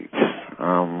great.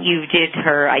 You did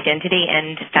her identity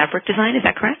and fabric design, is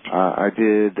that correct? I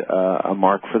did a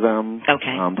mark for them,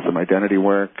 okay. Some identity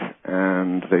work,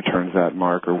 and we turned that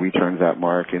mark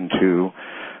into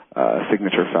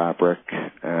signature fabric.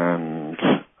 And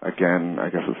again, I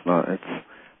guess it's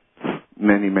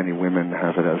many women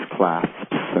have it as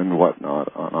clasps and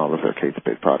whatnot on all of their Kate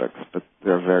Spade products, but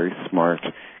they're very smart.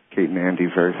 Kate and Andy,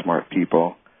 very smart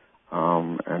people,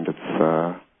 and it's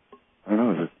it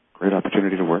was a great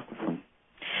opportunity to work with them.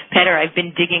 Petter, I've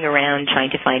been digging around trying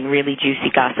to find really juicy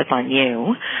gossip on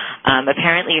you.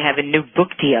 Apparently you have a new book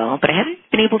deal, but I haven't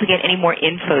been able to get any more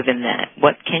info than that.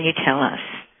 What can you tell us?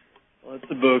 Well,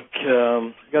 it's a book.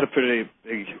 I've got a pretty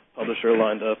big publisher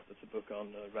lined up. It's a book on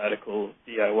radical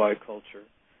DIY culture.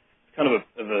 It's kind of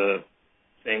a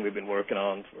thing we've been working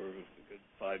on for a good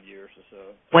 5 years or so.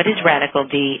 What is radical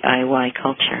DIY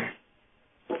culture?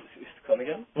 Come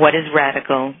again? What is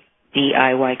radical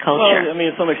DIY culture? Well, I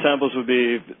mean, some examples would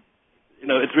be,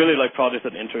 it's really like projects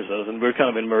that interest us, and we're kind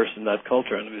of immersed in that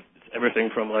culture. And it's everything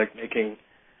from like making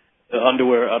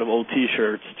underwear out of old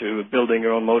T-shirts to building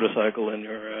your own motorcycle in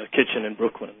your kitchen in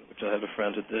Brooklyn, which I have a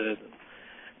friend who did, and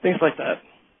things like that.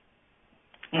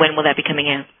 When will that be coming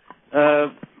out?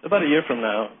 About a year from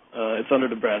now. It's under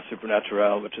the brand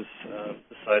Supernatural, which is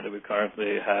the site that we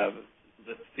currently have,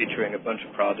 featuring a bunch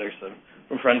of projects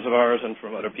from friends of ours and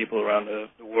from other people around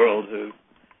the world who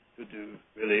do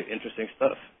really interesting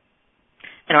stuff.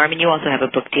 And Armin, you also have a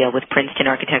book deal with Princeton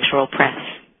Architectural Press.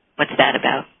 What's that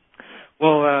about?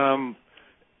 Well,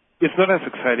 it's not as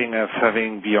exciting as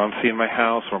having Beyonce in my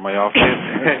house or my office.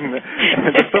 and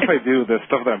the stuff I do, the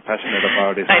stuff that I'm passionate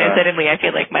about is... Suddenly I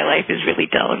feel like my life is really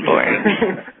dull and boring.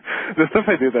 The stuff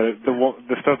I do,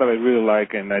 the stuff that I really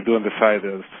like and I do on the side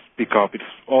is speak up. It's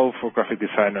all for graphic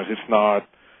designers. It's not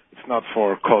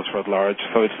for culture at large.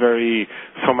 So it's very,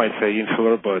 some might say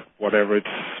insular, but whatever, it's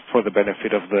for the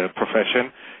benefit of the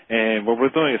profession. And what we're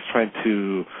doing is trying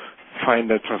to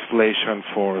find a translation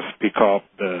for Speak Up,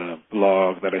 the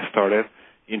blog that I started,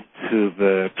 into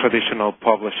the traditional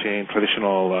publication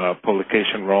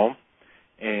realm.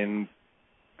 And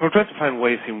we're trying to find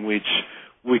ways in which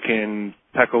we can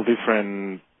tackle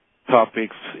different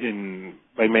topics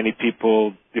by many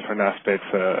people, different aspects,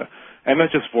 and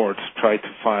not just words, try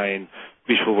to find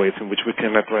visual ways in which we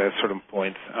can address certain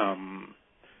points.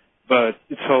 But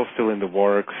it's all still in the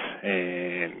works,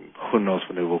 and who knows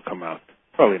when it will come out.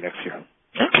 Probably next year.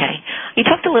 Okay. You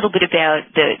talked a little bit about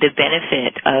the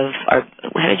benefit of our,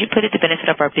 how did you put it, the benefit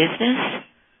of our business?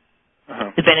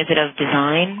 The benefit of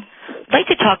design. I'd like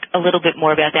to talk a little bit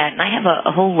more about that, and I have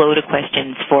a whole load of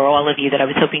questions for all of you that I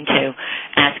was hoping to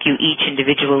ask you each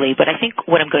individually, but I think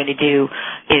what I'm going to do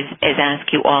is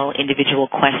ask you all individual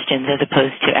questions as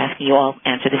opposed to asking you all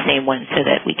answer the same one so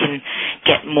that we can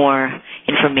get more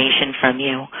information from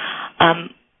you.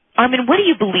 Armin, what do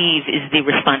you believe is the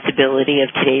responsibility of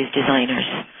today's designers?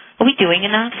 Are we doing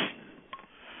enough?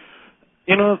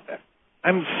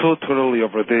 I'm so totally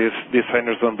over this.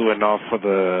 Designers don't do enough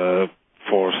for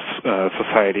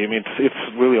society. I mean, it's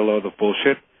really a lot of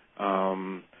bullshit.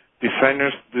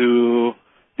 Designers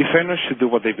should do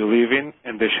what they believe in,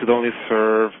 and they should only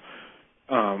serve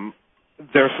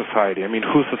their society. I mean,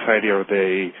 whose society are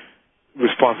they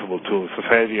responsible to?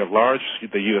 Society at large,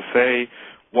 the USA,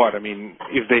 what? I mean,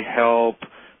 if they help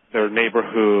their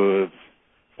neighborhood,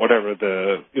 whatever, if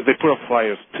they put up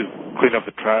flyers to clean up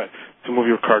the trash, to move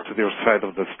your car to the other side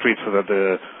of the street so that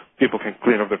the people can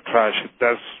clean up their trash,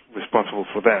 that's responsible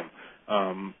for them.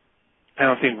 I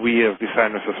don't think we as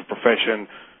designers as a profession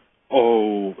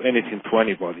owe anything to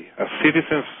anybody. As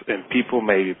citizens and people,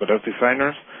 maybe, but as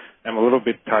designers, I'm a little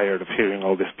bit tired of hearing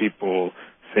all these people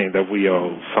saying that we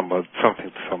owe something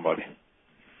to somebody.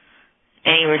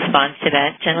 Any response to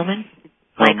that, gentlemen?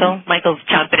 Michael's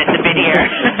chomping at the bit here.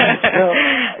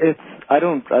 I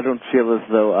don't feel as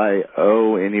though I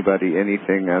owe anybody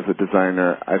anything as a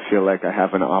designer. I feel like I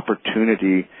have an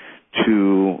opportunity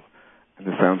to, and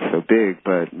this sounds so big,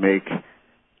 but make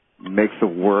the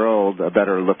world a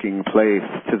better looking place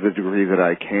to the degree that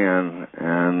I can,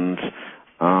 and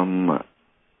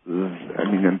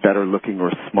better looking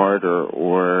or smarter,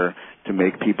 or to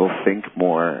make people think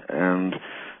more, and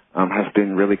have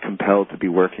been really compelled to be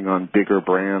working on bigger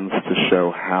brands to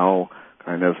show how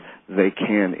kind of they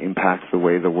can impact the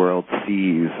way the world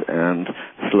sees, and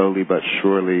slowly but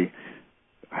surely,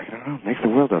 I don't know, make the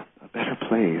world a better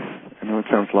place. I know it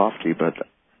sounds lofty, but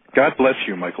God bless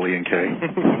you, Michael Ian Kay.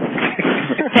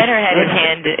 Petter had his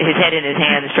head in his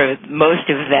hands for most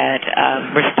of that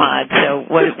response. So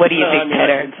what do you think,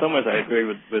 Petter? In some ways, I agree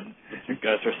with what you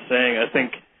guys are saying. I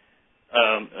think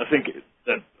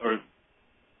that, or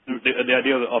the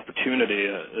idea of the opportunity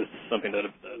is something that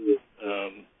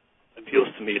appeals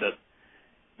to me, that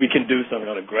we can do something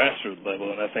on a grassroots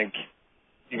level, and I think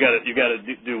you got to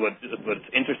do what's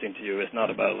interesting to you. It's not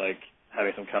about like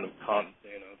having some kind of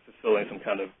fulfilling some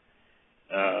kind of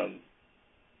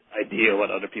idea what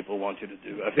other people want you to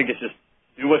do. I think it's just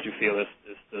do what you feel is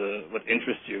what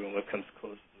interests you and what comes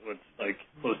what's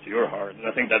close to your heart. And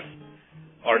I think that's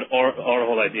our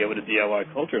whole idea with the DIY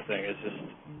culture thing. Is just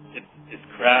it's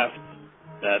craft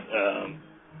that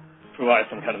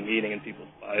provides some kind of meaning in people's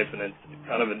life, and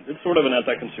it's sort of an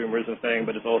anti-consumerism thing,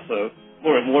 but it's also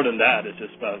more than that. It's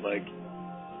just about like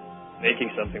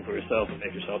making something for yourself and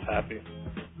make yourself happy.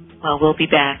 Well, we'll be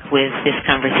back with this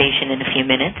conversation in a few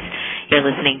minutes. You're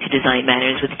listening to Design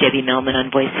Matters with Debbie Millman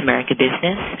on Voice America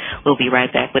Business. We'll be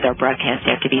right back with our broadcast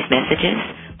after these messages.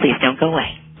 Please don't go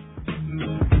away.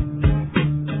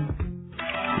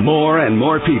 More and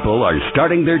more people are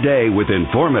starting their day with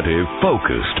informative,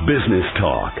 focused business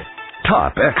talk.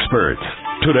 Top experts.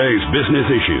 Today's business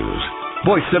issues.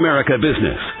 Voice America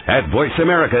Business at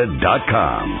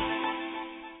voiceamerica.com.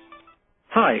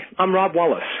 Hi, I'm Rob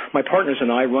Wallace. My partners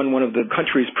and I run one of the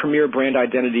country's premier brand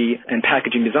identity and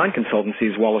packaging design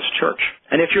consultancies, Wallace Church.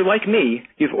 And if you're like me,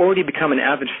 you've already become an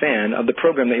avid fan of the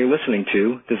program that you're listening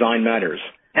to, Design Matters.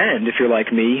 And if you're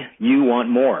like me, you want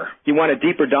more. You want a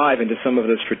deeper dive into some of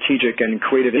the strategic and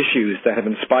creative issues that have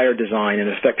inspired design and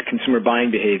affect consumer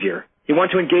buying behavior. You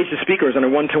want to engage the speakers on a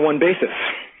one-to-one basis.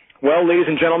 Well, ladies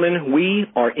and gentlemen, we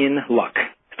are in luck.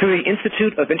 Through the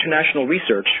Institute of International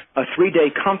Research, a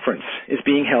 3-day conference is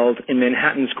being held in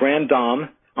Manhattan's Grand Dome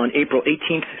on April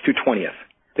 18th through 20th.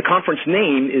 The conference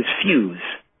name is Fuse,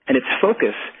 and its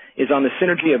focus is on the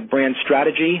synergy of brand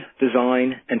strategy,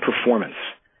 design, and performance.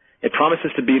 It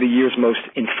promises to be the year's most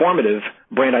informative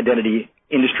brand identity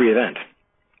industry event.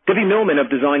 Debbie Millman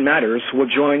of Design Matters will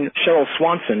join Cheryl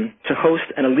Swanson to host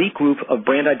an elite group of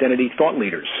brand identity thought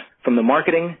leaders from the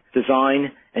marketing,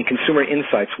 design, and consumer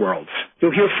insights worlds.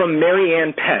 You'll hear from Mary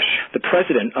Ann Pesch, the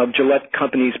president of Gillette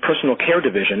Company's personal care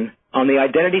division, on the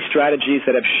identity strategies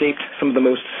that have shaped some of the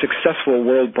most successful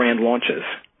world brand launches.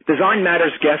 Design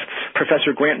Matters guests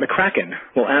Professor Grant McCracken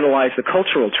will analyze the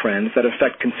cultural trends that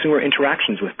affect consumer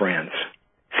interactions with brands.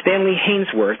 Stanley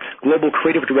Hainsworth, global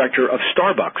creative director of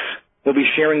Starbucks, will be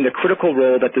sharing the critical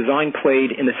role that design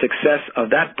played in the success of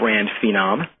that brand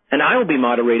phenom. And I will be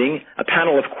moderating a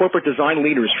panel of corporate design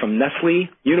leaders from Nestle,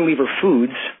 Unilever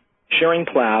Foods,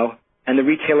 Schering-Plough, and the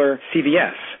retailer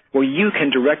CVS, where you can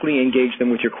directly engage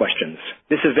them with your questions.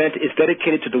 This event is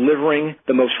dedicated to delivering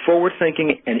the most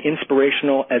forward-thinking and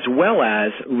inspirational, as well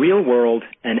as real-world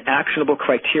and actionable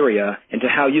criteria into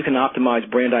how you can optimize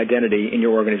brand identity in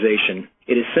your organization.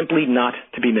 It is simply not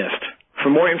to be missed. For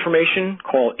more information,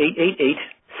 call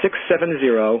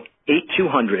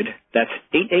 888-670-8200. That's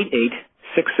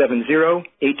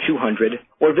 888-670-8200,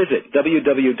 or visit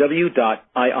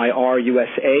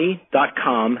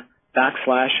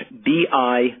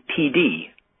www.iirusa.com/BIPD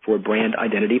for brand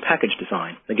identity package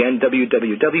design. Again,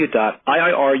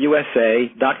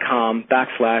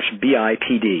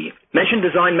 www.iirusa.com/BIPD. Mention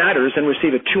Design Matters and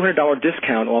receive a $200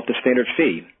 discount off the standard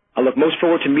fee. I look most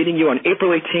forward to meeting you on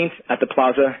April 18th at the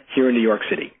Plaza here in New York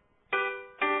City.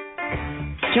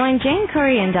 Join Jane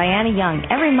Curry and Diana Young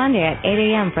every Monday at 8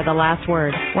 a.m. for The Last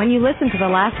Word. When you listen to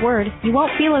The Last Word, you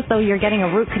won't feel as though you're getting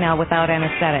a root canal without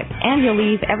anesthetic. And you'll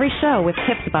leave every show with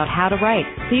tips about how to write,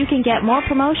 so you can get more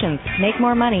promotions, make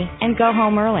more money, and go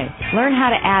home early. Learn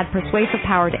how to add persuasive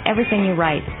power to everything you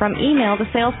write, from email to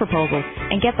sales proposals,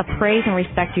 and get the praise and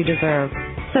respect you deserve.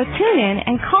 So tune in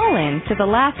and call in to The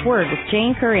Last Word with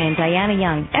Jane Curry and Diana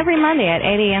Young every Monday at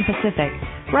 8 a.m. Pacific,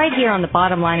 right here on the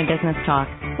Bottom Line in Business Talk,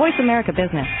 Voice America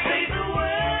Business.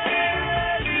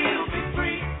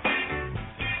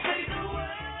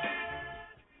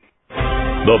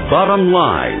 The Bottom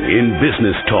Line in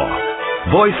Business Talk,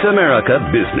 Voice America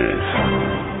Business.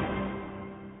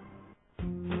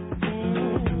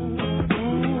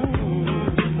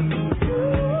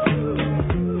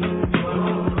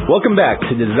 Welcome back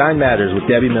to Design Matters with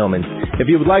Debbie Millman. If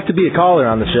you would like to be a caller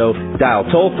on the show, dial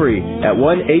toll-free at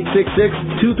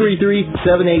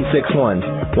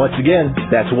 1-866-233-7861. Once again,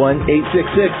 that's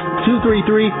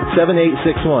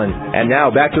 1-866-233-7861. And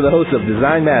now back to the host of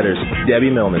Design Matters,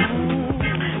 Debbie Millman.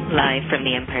 Live from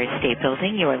the Empire State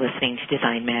Building, you are listening to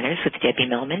Design Matters with Debbie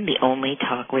Millman, the only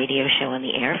talk radio show on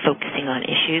the air focusing on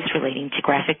issues relating to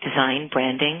graphic design,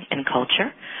 branding, and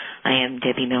culture. I am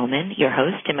Debbie Millman, your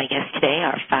host, and my guests today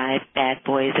are five bad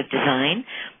boys of design: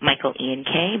 Michael Ian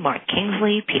Kay, Mark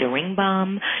Kingsley, Peter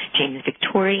Ringbaum, James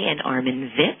Victori, and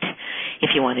Armin Vitt.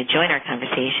 If you want to join our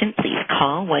conversation, please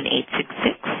call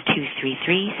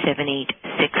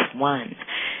 1-866-233-7861.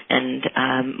 And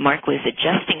Mark was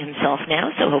adjusting himself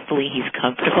now, so hopefully he's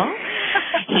comfortable.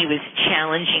 He was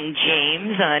challenging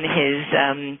James on his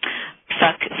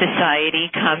Fuck Society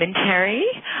commentary,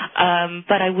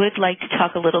 but I would like to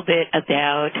talk a little bit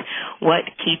about what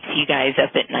keeps you guys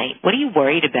up at night. What are you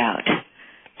worried about?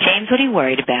 James, what are you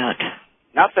worried about?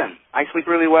 Nothing. I sleep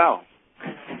really well.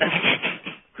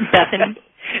 Nothing?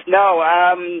 No,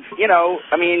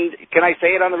 can I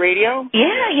say it on the radio?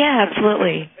 Yeah,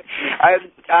 absolutely.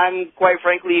 I'm quite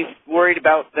frankly worried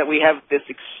about that we have this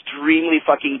extremely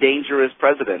fucking dangerous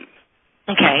president.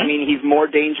 Okay. I mean, he's more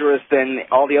dangerous than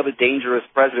all the other dangerous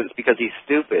presidents because he's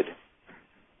stupid.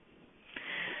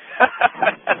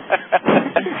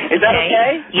 Is that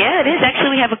okay? Yeah, it is. Actually,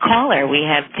 we have a caller. We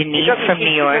have Denise from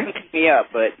New York. He doesn't pick me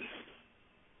up, but...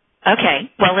 Okay.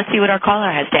 Well, let's see what our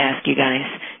caller has to ask you guys.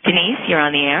 Denise, you're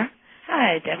on the air.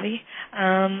 Hi, Debbie.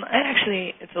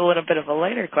 Actually, it's a little bit of a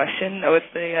lighter question with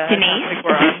the Denise? topic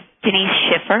we're on. Denise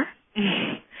Schiffer?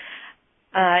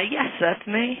 Yes, that's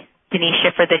me. Denise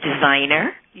Schiffer, the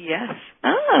designer? Yes.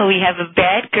 Oh, we have a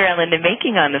bad girl in the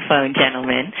making on the phone,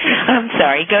 gentlemen. I'm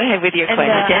sorry. Go ahead with your question.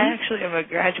 I actually am a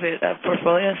graduate of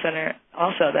Portfolio Center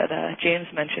also that James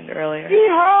mentioned earlier.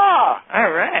 Yeehaw!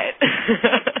 All right.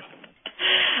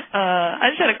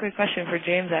 I just had a quick question for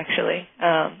James, actually.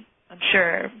 I'm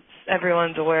sure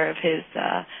everyone's aware of his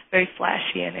very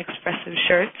flashy and expressive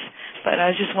shirts, but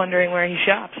I was just wondering where he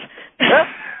shops.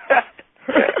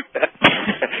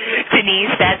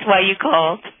 Denise, that's why you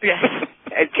called? Yes.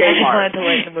 At Kmart. I just wanted to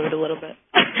lighten the mood a little bit.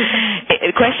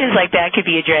 Questions like that could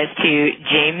be addressed to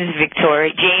James at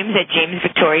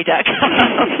jamesvictori.com.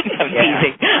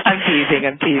 I'm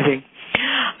teasing.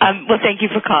 Well, thank you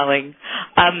for calling.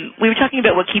 We were talking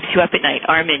about what keeps you up at night.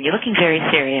 Armin, you're looking very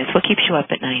serious. What keeps you up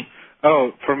at night?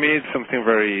 Oh, for me, it's something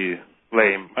very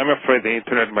lame. I'm afraid the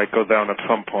Internet might go down at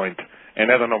some point,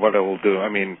 and I don't know what it will do. I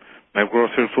mean, my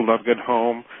groceries will not get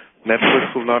home.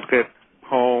 Netflix will not get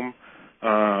home.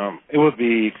 It would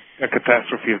be a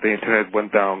catastrophe if the Internet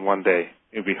went down one day.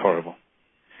 It would be horrible.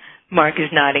 Mark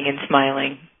is nodding and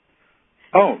smiling.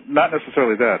 Oh, not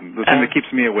necessarily that. The thing that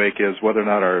keeps me awake is whether or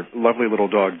not our lovely little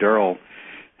dog, Daryl,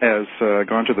 has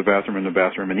gone to the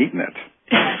bathroom and eaten it.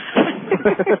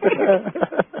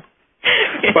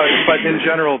 But in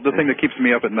general, the thing that keeps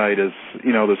me up at night is,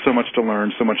 there's so much to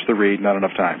learn, so much to read, not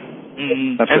enough time.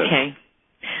 That's okay. it.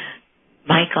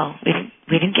 Michael, we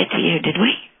didn't get to you, did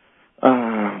we?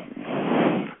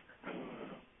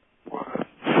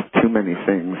 Too many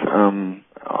things.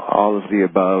 All of the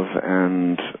above,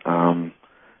 and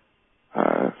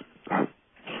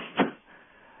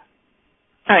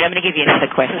all right, I'm going to give you another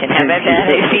question. How about that?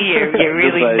 I see you're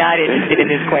really not interested in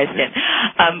this question.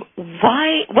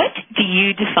 What do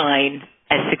you define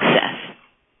as success,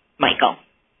 Michael?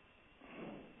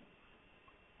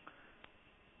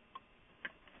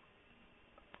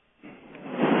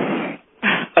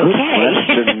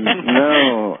 Okay.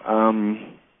 No,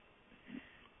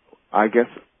 I guess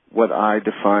what I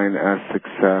define as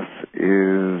success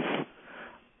is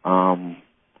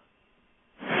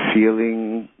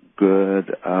feeling good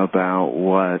about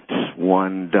what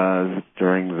one does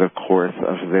during the course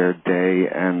of their day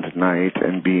and night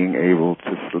and being able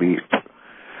to sleep.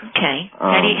 Okay.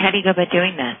 How do you go about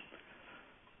doing that?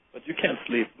 But you can't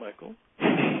sleep, Michael.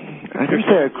 I didn't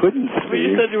say I couldn't sleep. Well,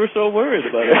 you said you were so worried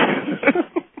about it.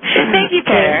 Thank you,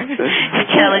 Peter.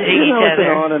 Challenging each other. It's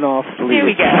an on and off sleep. Here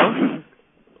we go.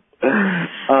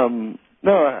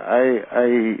 No,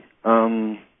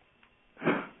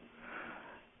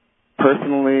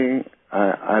 personally,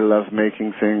 I love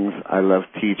making things. I love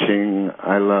teaching.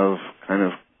 I love kind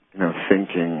of,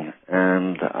 thinking.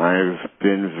 And I've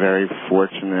been very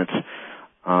fortunate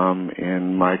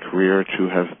in my career to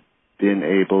have been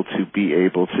able to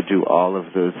do all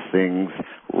of those things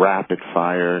rapid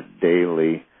fire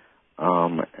daily.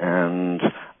 And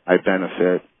I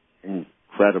benefit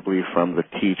incredibly from the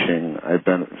teaching.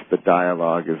 The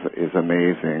dialogue is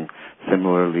amazing.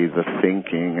 Similarly, the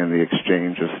thinking and the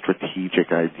exchange of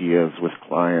strategic ideas with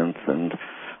clients and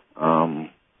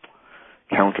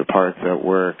counterparts at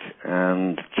work,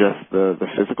 and just the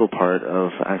physical part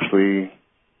of actually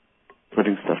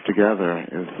putting stuff together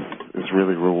is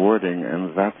really rewarding,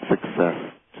 and that's success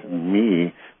to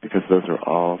me because those are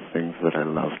all things that I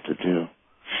love to do.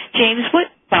 James, what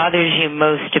bothers you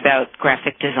most about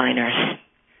graphic designers?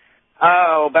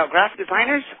 Oh, about graphic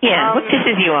designers? Yeah, what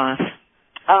pisses you off?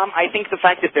 I think the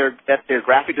fact that they're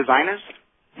graphic designers.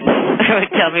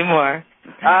 Tell me more.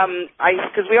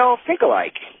 Because we all think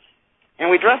alike, and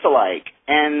we dress alike,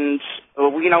 and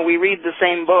we read the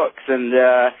same books, and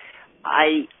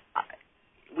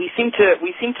we seem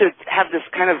to have this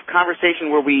kind of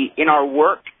conversation where in our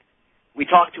work we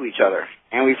talk to each other,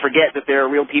 and we forget that there are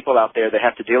real people out there that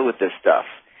have to deal with this stuff.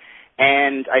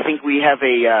 And I think we have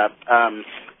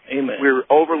we're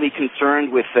overly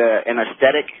concerned with an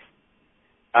aesthetic.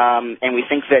 And we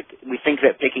think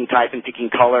that picking type and picking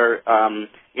color,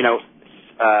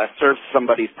 serves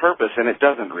somebody's purpose, and it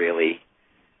doesn't really.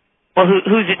 Well,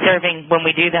 who's it serving when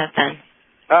we do that then?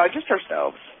 Just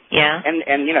ourselves. Yeah. And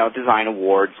design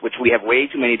awards, which we have way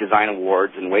too many design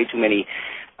awards and way too many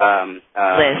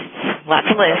lists, lots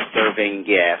of lists. Serving,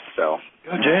 yes. So.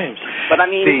 Go, James. But I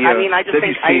just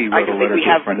think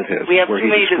we have too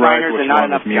many designers and not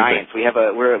enough giants.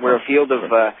 We're a field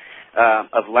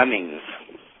of lemmings.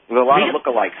 With a lot of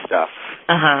look-alike stuff.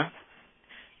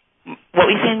 What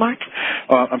were you saying, Mark?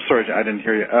 I'm sorry, I didn't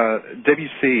hear you.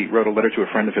 W.C. wrote a letter to a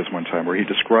friend of his one time where he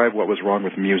described what was wrong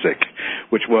with music,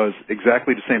 which was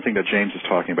exactly the same thing that James is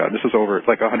talking about. This is over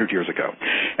like 100 years ago.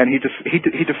 And he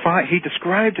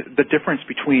described the difference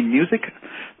between music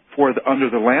under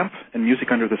the lamp and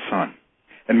music under the sun.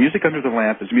 And music under the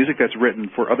lamp is music that's written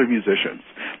for other musicians,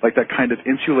 like that kind of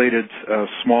insulated,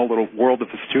 small little world of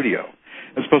the studio,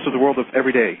 as opposed to the world of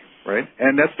everyday, right?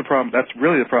 And that's the problem. That's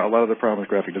really a lot of the problem with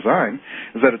graphic design,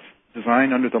 is that it's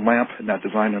designed under the lamp and not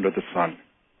designed under the sun.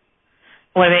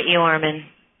 What about you, Armin?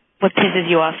 What pisses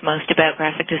you off most about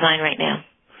graphic design right now?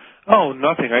 Oh,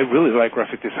 nothing. I really like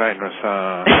graphic designers.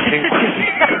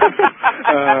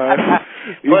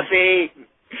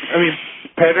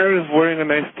 Peter is wearing a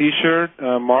nice T-shirt.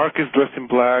 Mark is dressed in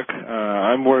black.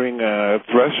 I'm wearing a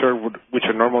dress shirt, which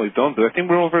I normally don't do. I think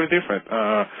we're all very different.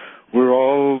 We're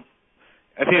all...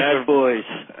 bad boys.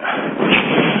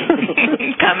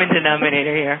 Common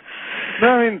denominator here.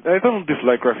 No, I don't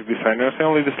dislike graphic designers. I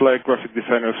only dislike graphic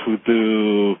designers who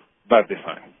do bad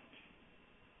design.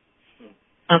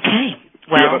 Okay.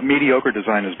 Well, yeah, but mediocre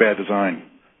design is bad design.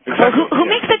 Exactly. Well, who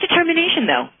makes that determination,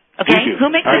 though? Okay, who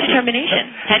makes that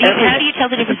determination? How do you tell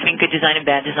the difference between good design and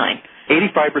bad design?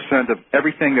 85% of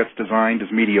everything that's designed is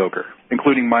mediocre,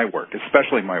 including my work,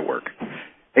 especially my work.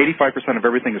 85% of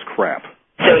everything is crap.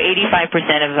 So 85%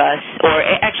 of us, or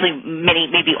actually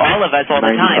maybe all of us all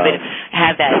the time, but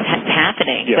have that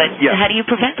happening. Yes. But yes. How do you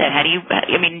prevent that?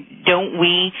 Don't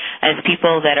we, as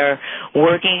people that are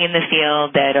working in the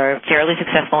field, that are fairly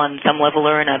successful on some level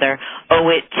or another, owe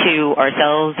it to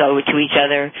ourselves, owe it to each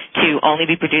other, to only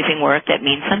be producing work that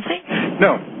means something?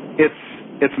 No.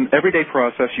 It's an everyday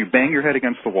process. You bang your head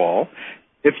against the wall.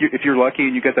 If you're lucky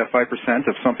and you get that 5%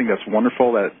 of something that's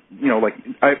wonderful, that like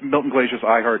Milton Glazer's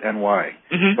I Heart NY,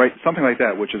 right? Something like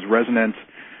that, which is resonant,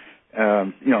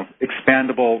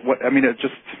 expandable.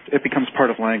 It becomes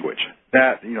part of language.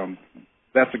 That's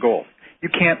the goal. You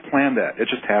can't plan that; it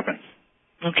just happens.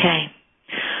 Okay.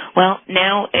 Well,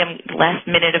 now, last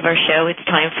minute of our show, it's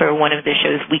time for one of the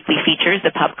show's weekly features,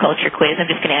 the pop culture quiz.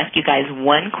 I'm just going to ask you guys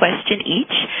one question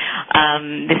each.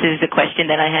 This is a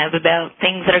question that I have about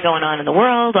things that are going on in the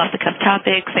world, off-the-cuff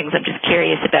topics, things I'm just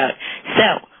curious about.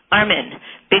 So, Armin,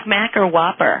 Big Mac or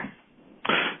Whopper?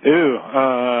 Ew.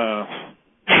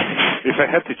 If I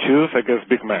had to choose, I guess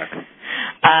Big Mac.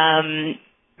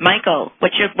 Michael,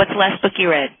 what's the last book you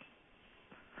read?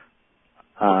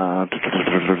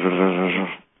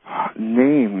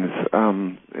 Names.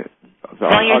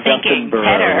 While you're thinking,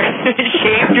 better.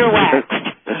 Shaved or waxed?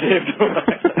 Shaved or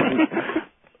waxed.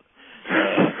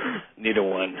 Neither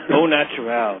one. Au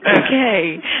natural.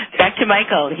 Okay. Back to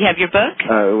Michael. You have your book?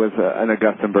 It was an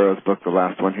Augustine Burroughs book, the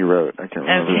last one he wrote. I can't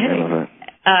remember the name of it.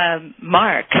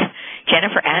 Mark,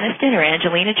 Jennifer Aniston or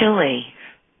Angelina Jolie?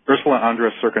 Ursula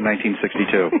Andress, circa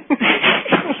 1962.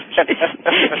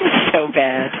 So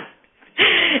bad.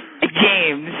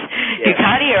 James,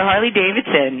 Ducati or Harley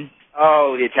Davidson?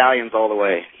 Oh, the Italians all the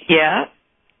way. Yeah?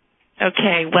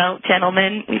 Okay, well,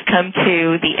 gentlemen, we've come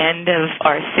to the end of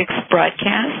our 6th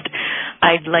broadcast.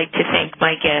 I'd like to thank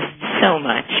my guests so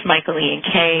much, Michael Ian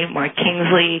Kay, Mark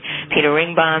Kingsley, Peter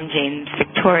Ringbaum, James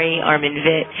Victori, Armin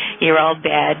Witt. You're all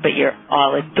bad, but you're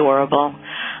all adorable.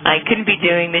 I couldn't be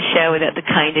doing this show without the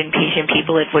kind and patient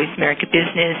people at Voice America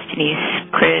Business,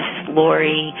 Denise, Chris,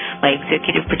 Lori, my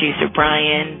executive producer,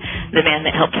 Brian, the man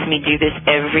that helps me do this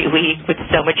every week with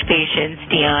so much patience,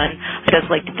 Dion. I'd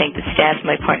also like to thank the staff,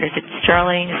 my partners at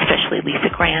Sterling, especially Lisa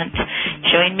Grant.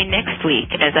 Join me next week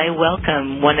as I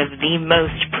welcome one of the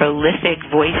most prolific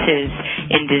voices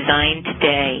in design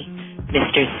today,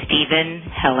 Mr. Stephen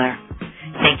Heller.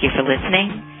 Thank you for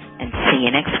listening, and see you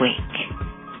next week.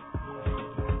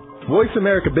 Voice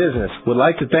America Business would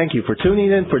like to thank you for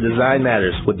tuning in for Design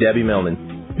Matters with Debbie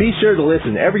Millman. Be sure to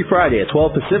listen every Friday at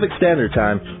 12 Pacific Standard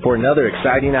Time for another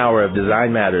exciting hour of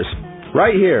Design Matters,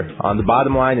 right here on the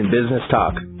Bottom Line in Business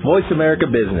Talk, Voice America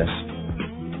Business.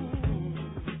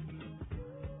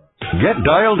 Get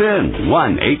dialed in,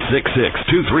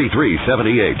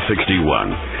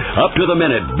 1-866-233-7861. Up to the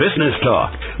minute business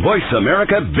talk, Voice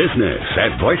America Business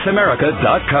at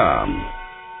voiceamerica.com.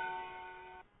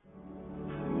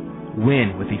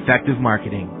 Win with effective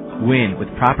marketing. Win with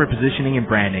proper positioning and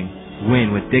branding.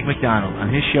 Win with Dick McDonald on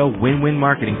his show Win-Win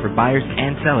Marketing for Buyers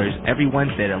and Sellers every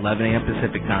Wednesday at 11 a.m.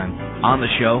 Pacific Time. On the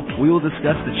show, we will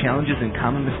discuss the challenges and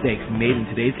common mistakes made in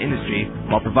today's industry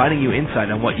while providing you insight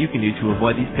on what you can do to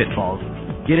avoid these pitfalls.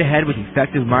 Get ahead with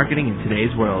effective marketing in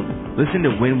today's world. Listen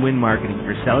to Win-Win Marketing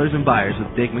for Sellers and Buyers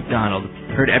with Dick McDonald,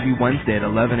 heard every Wednesday at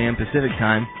 11 a.m. Pacific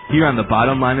Time here on the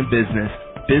Bottom Line of Business,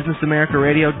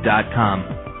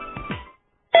 BusinessAmericaRadio.com.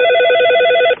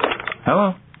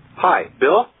 Hello. Hi,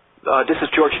 Bill. This is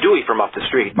George Dewey from up the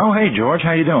street. Oh, hey, George.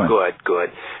 How you doing? Good.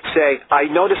 Say, I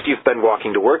noticed you've been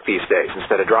walking to work these days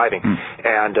instead of driving,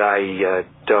 and I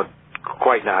don't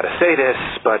quite know how to say this,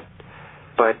 but.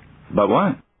 But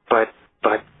what? But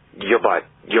your butt.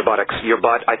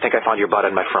 I think I found your butt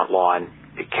on my front lawn.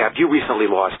 Have you recently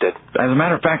lost it? As a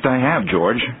matter of fact, I have,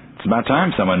 George. It's about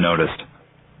time someone noticed.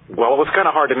 Well, it was kind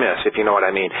of hard to miss, if you know what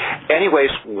I mean. Anyways,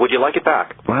 would you like it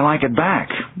back? Would I like it back?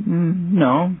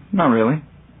 No, not really.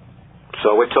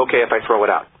 So it's okay if I throw it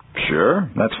out? Sure,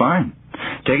 that's fine.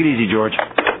 Take it easy, George.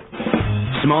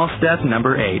 Small step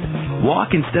number 8.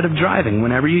 Walk instead of driving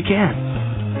whenever you can.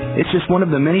 It's just one of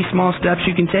the many small steps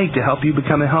you can take to help you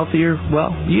become a healthier,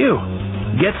 you.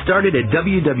 Get started at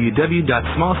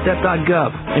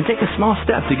www.smallstep.gov and take a small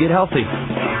step to get healthy.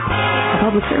 A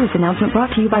public service announcement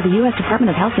brought to you by the U.S. Department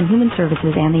of Health and Human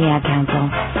Services and the Ad Council.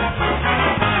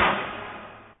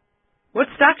 What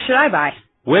stock should I buy?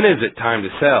 When is it time to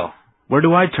sell? Where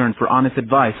do I turn for honest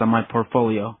advice on my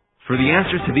portfolio? For the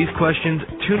answers to these questions,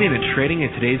 tune in to Trading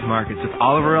in Today's Markets with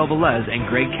Oliver L. Velez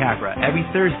and Greg Capra every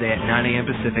Thursday at 9 a.m.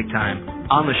 Pacific Time.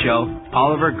 On the show,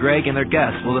 Oliver, Greg, and their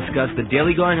guests will discuss the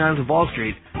daily going-ons of Wall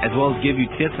Street, as well as give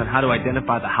you tips on how to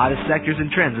identify the hottest sectors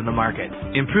and trends in the market.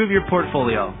 Improve your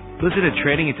portfolio. Listen to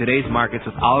Trading in Today's Markets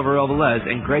with Oliver L. Velez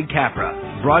and Greg Capra.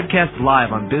 Broadcast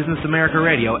live on Business America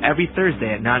Radio every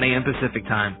Thursday at 9 a.m. Pacific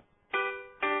Time.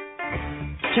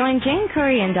 Join Jane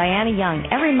Curry and Diana Young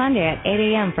every Monday at 8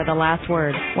 a.m. for The Last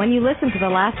Word. When you listen to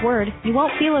The Last Word, you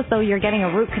won't feel as though you're getting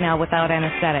a root canal without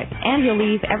anesthetic. And you'll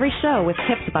leave every show with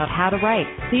tips about how to write,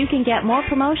 so you can get more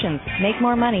promotions, make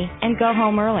more money, and go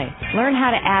home early. Learn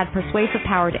how to add persuasive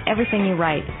power to everything you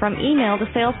write, from email to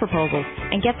sales proposals,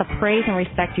 and get the praise and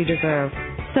respect you deserve.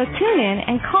 So tune in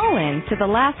and call in to The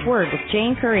Last Word with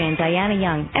Jane Curry and Diana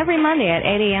Young every Monday at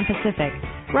 8 a.m. Pacific,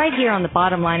 right here on the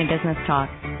Bottom Line in Business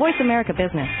Talk, Voice America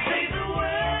Business.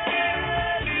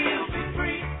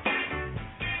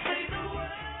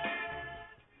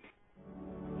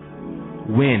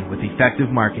 Win with effective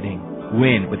marketing.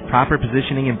 Win with proper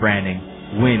positioning and branding.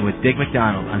 Win with Dick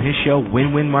McDonald on his show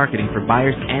Win-Win Marketing for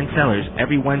Buyers and Sellers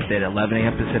every Wednesday at 11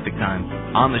 a.m. Pacific Time.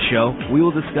 On the show, we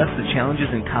will discuss the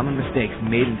challenges and common mistakes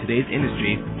made in today's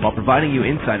industry while providing you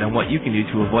insight on what you can do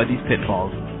to avoid these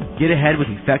pitfalls. Get ahead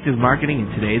with effective marketing in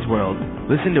today's world.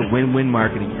 Listen to Win-Win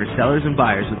Marketing for Sellers and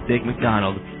Buyers with Dick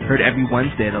McDonald, heard every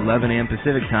Wednesday at 11 a.m.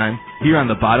 Pacific Time here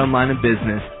on the Bottom Line of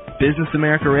Business,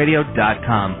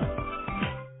 BusinessAmericaRadio.com.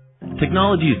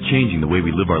 Technology is changing the way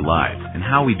we live our lives and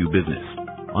how we do business.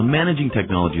 On Managing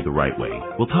Technology the Right Way,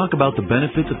 we'll talk about the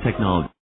benefits of technology.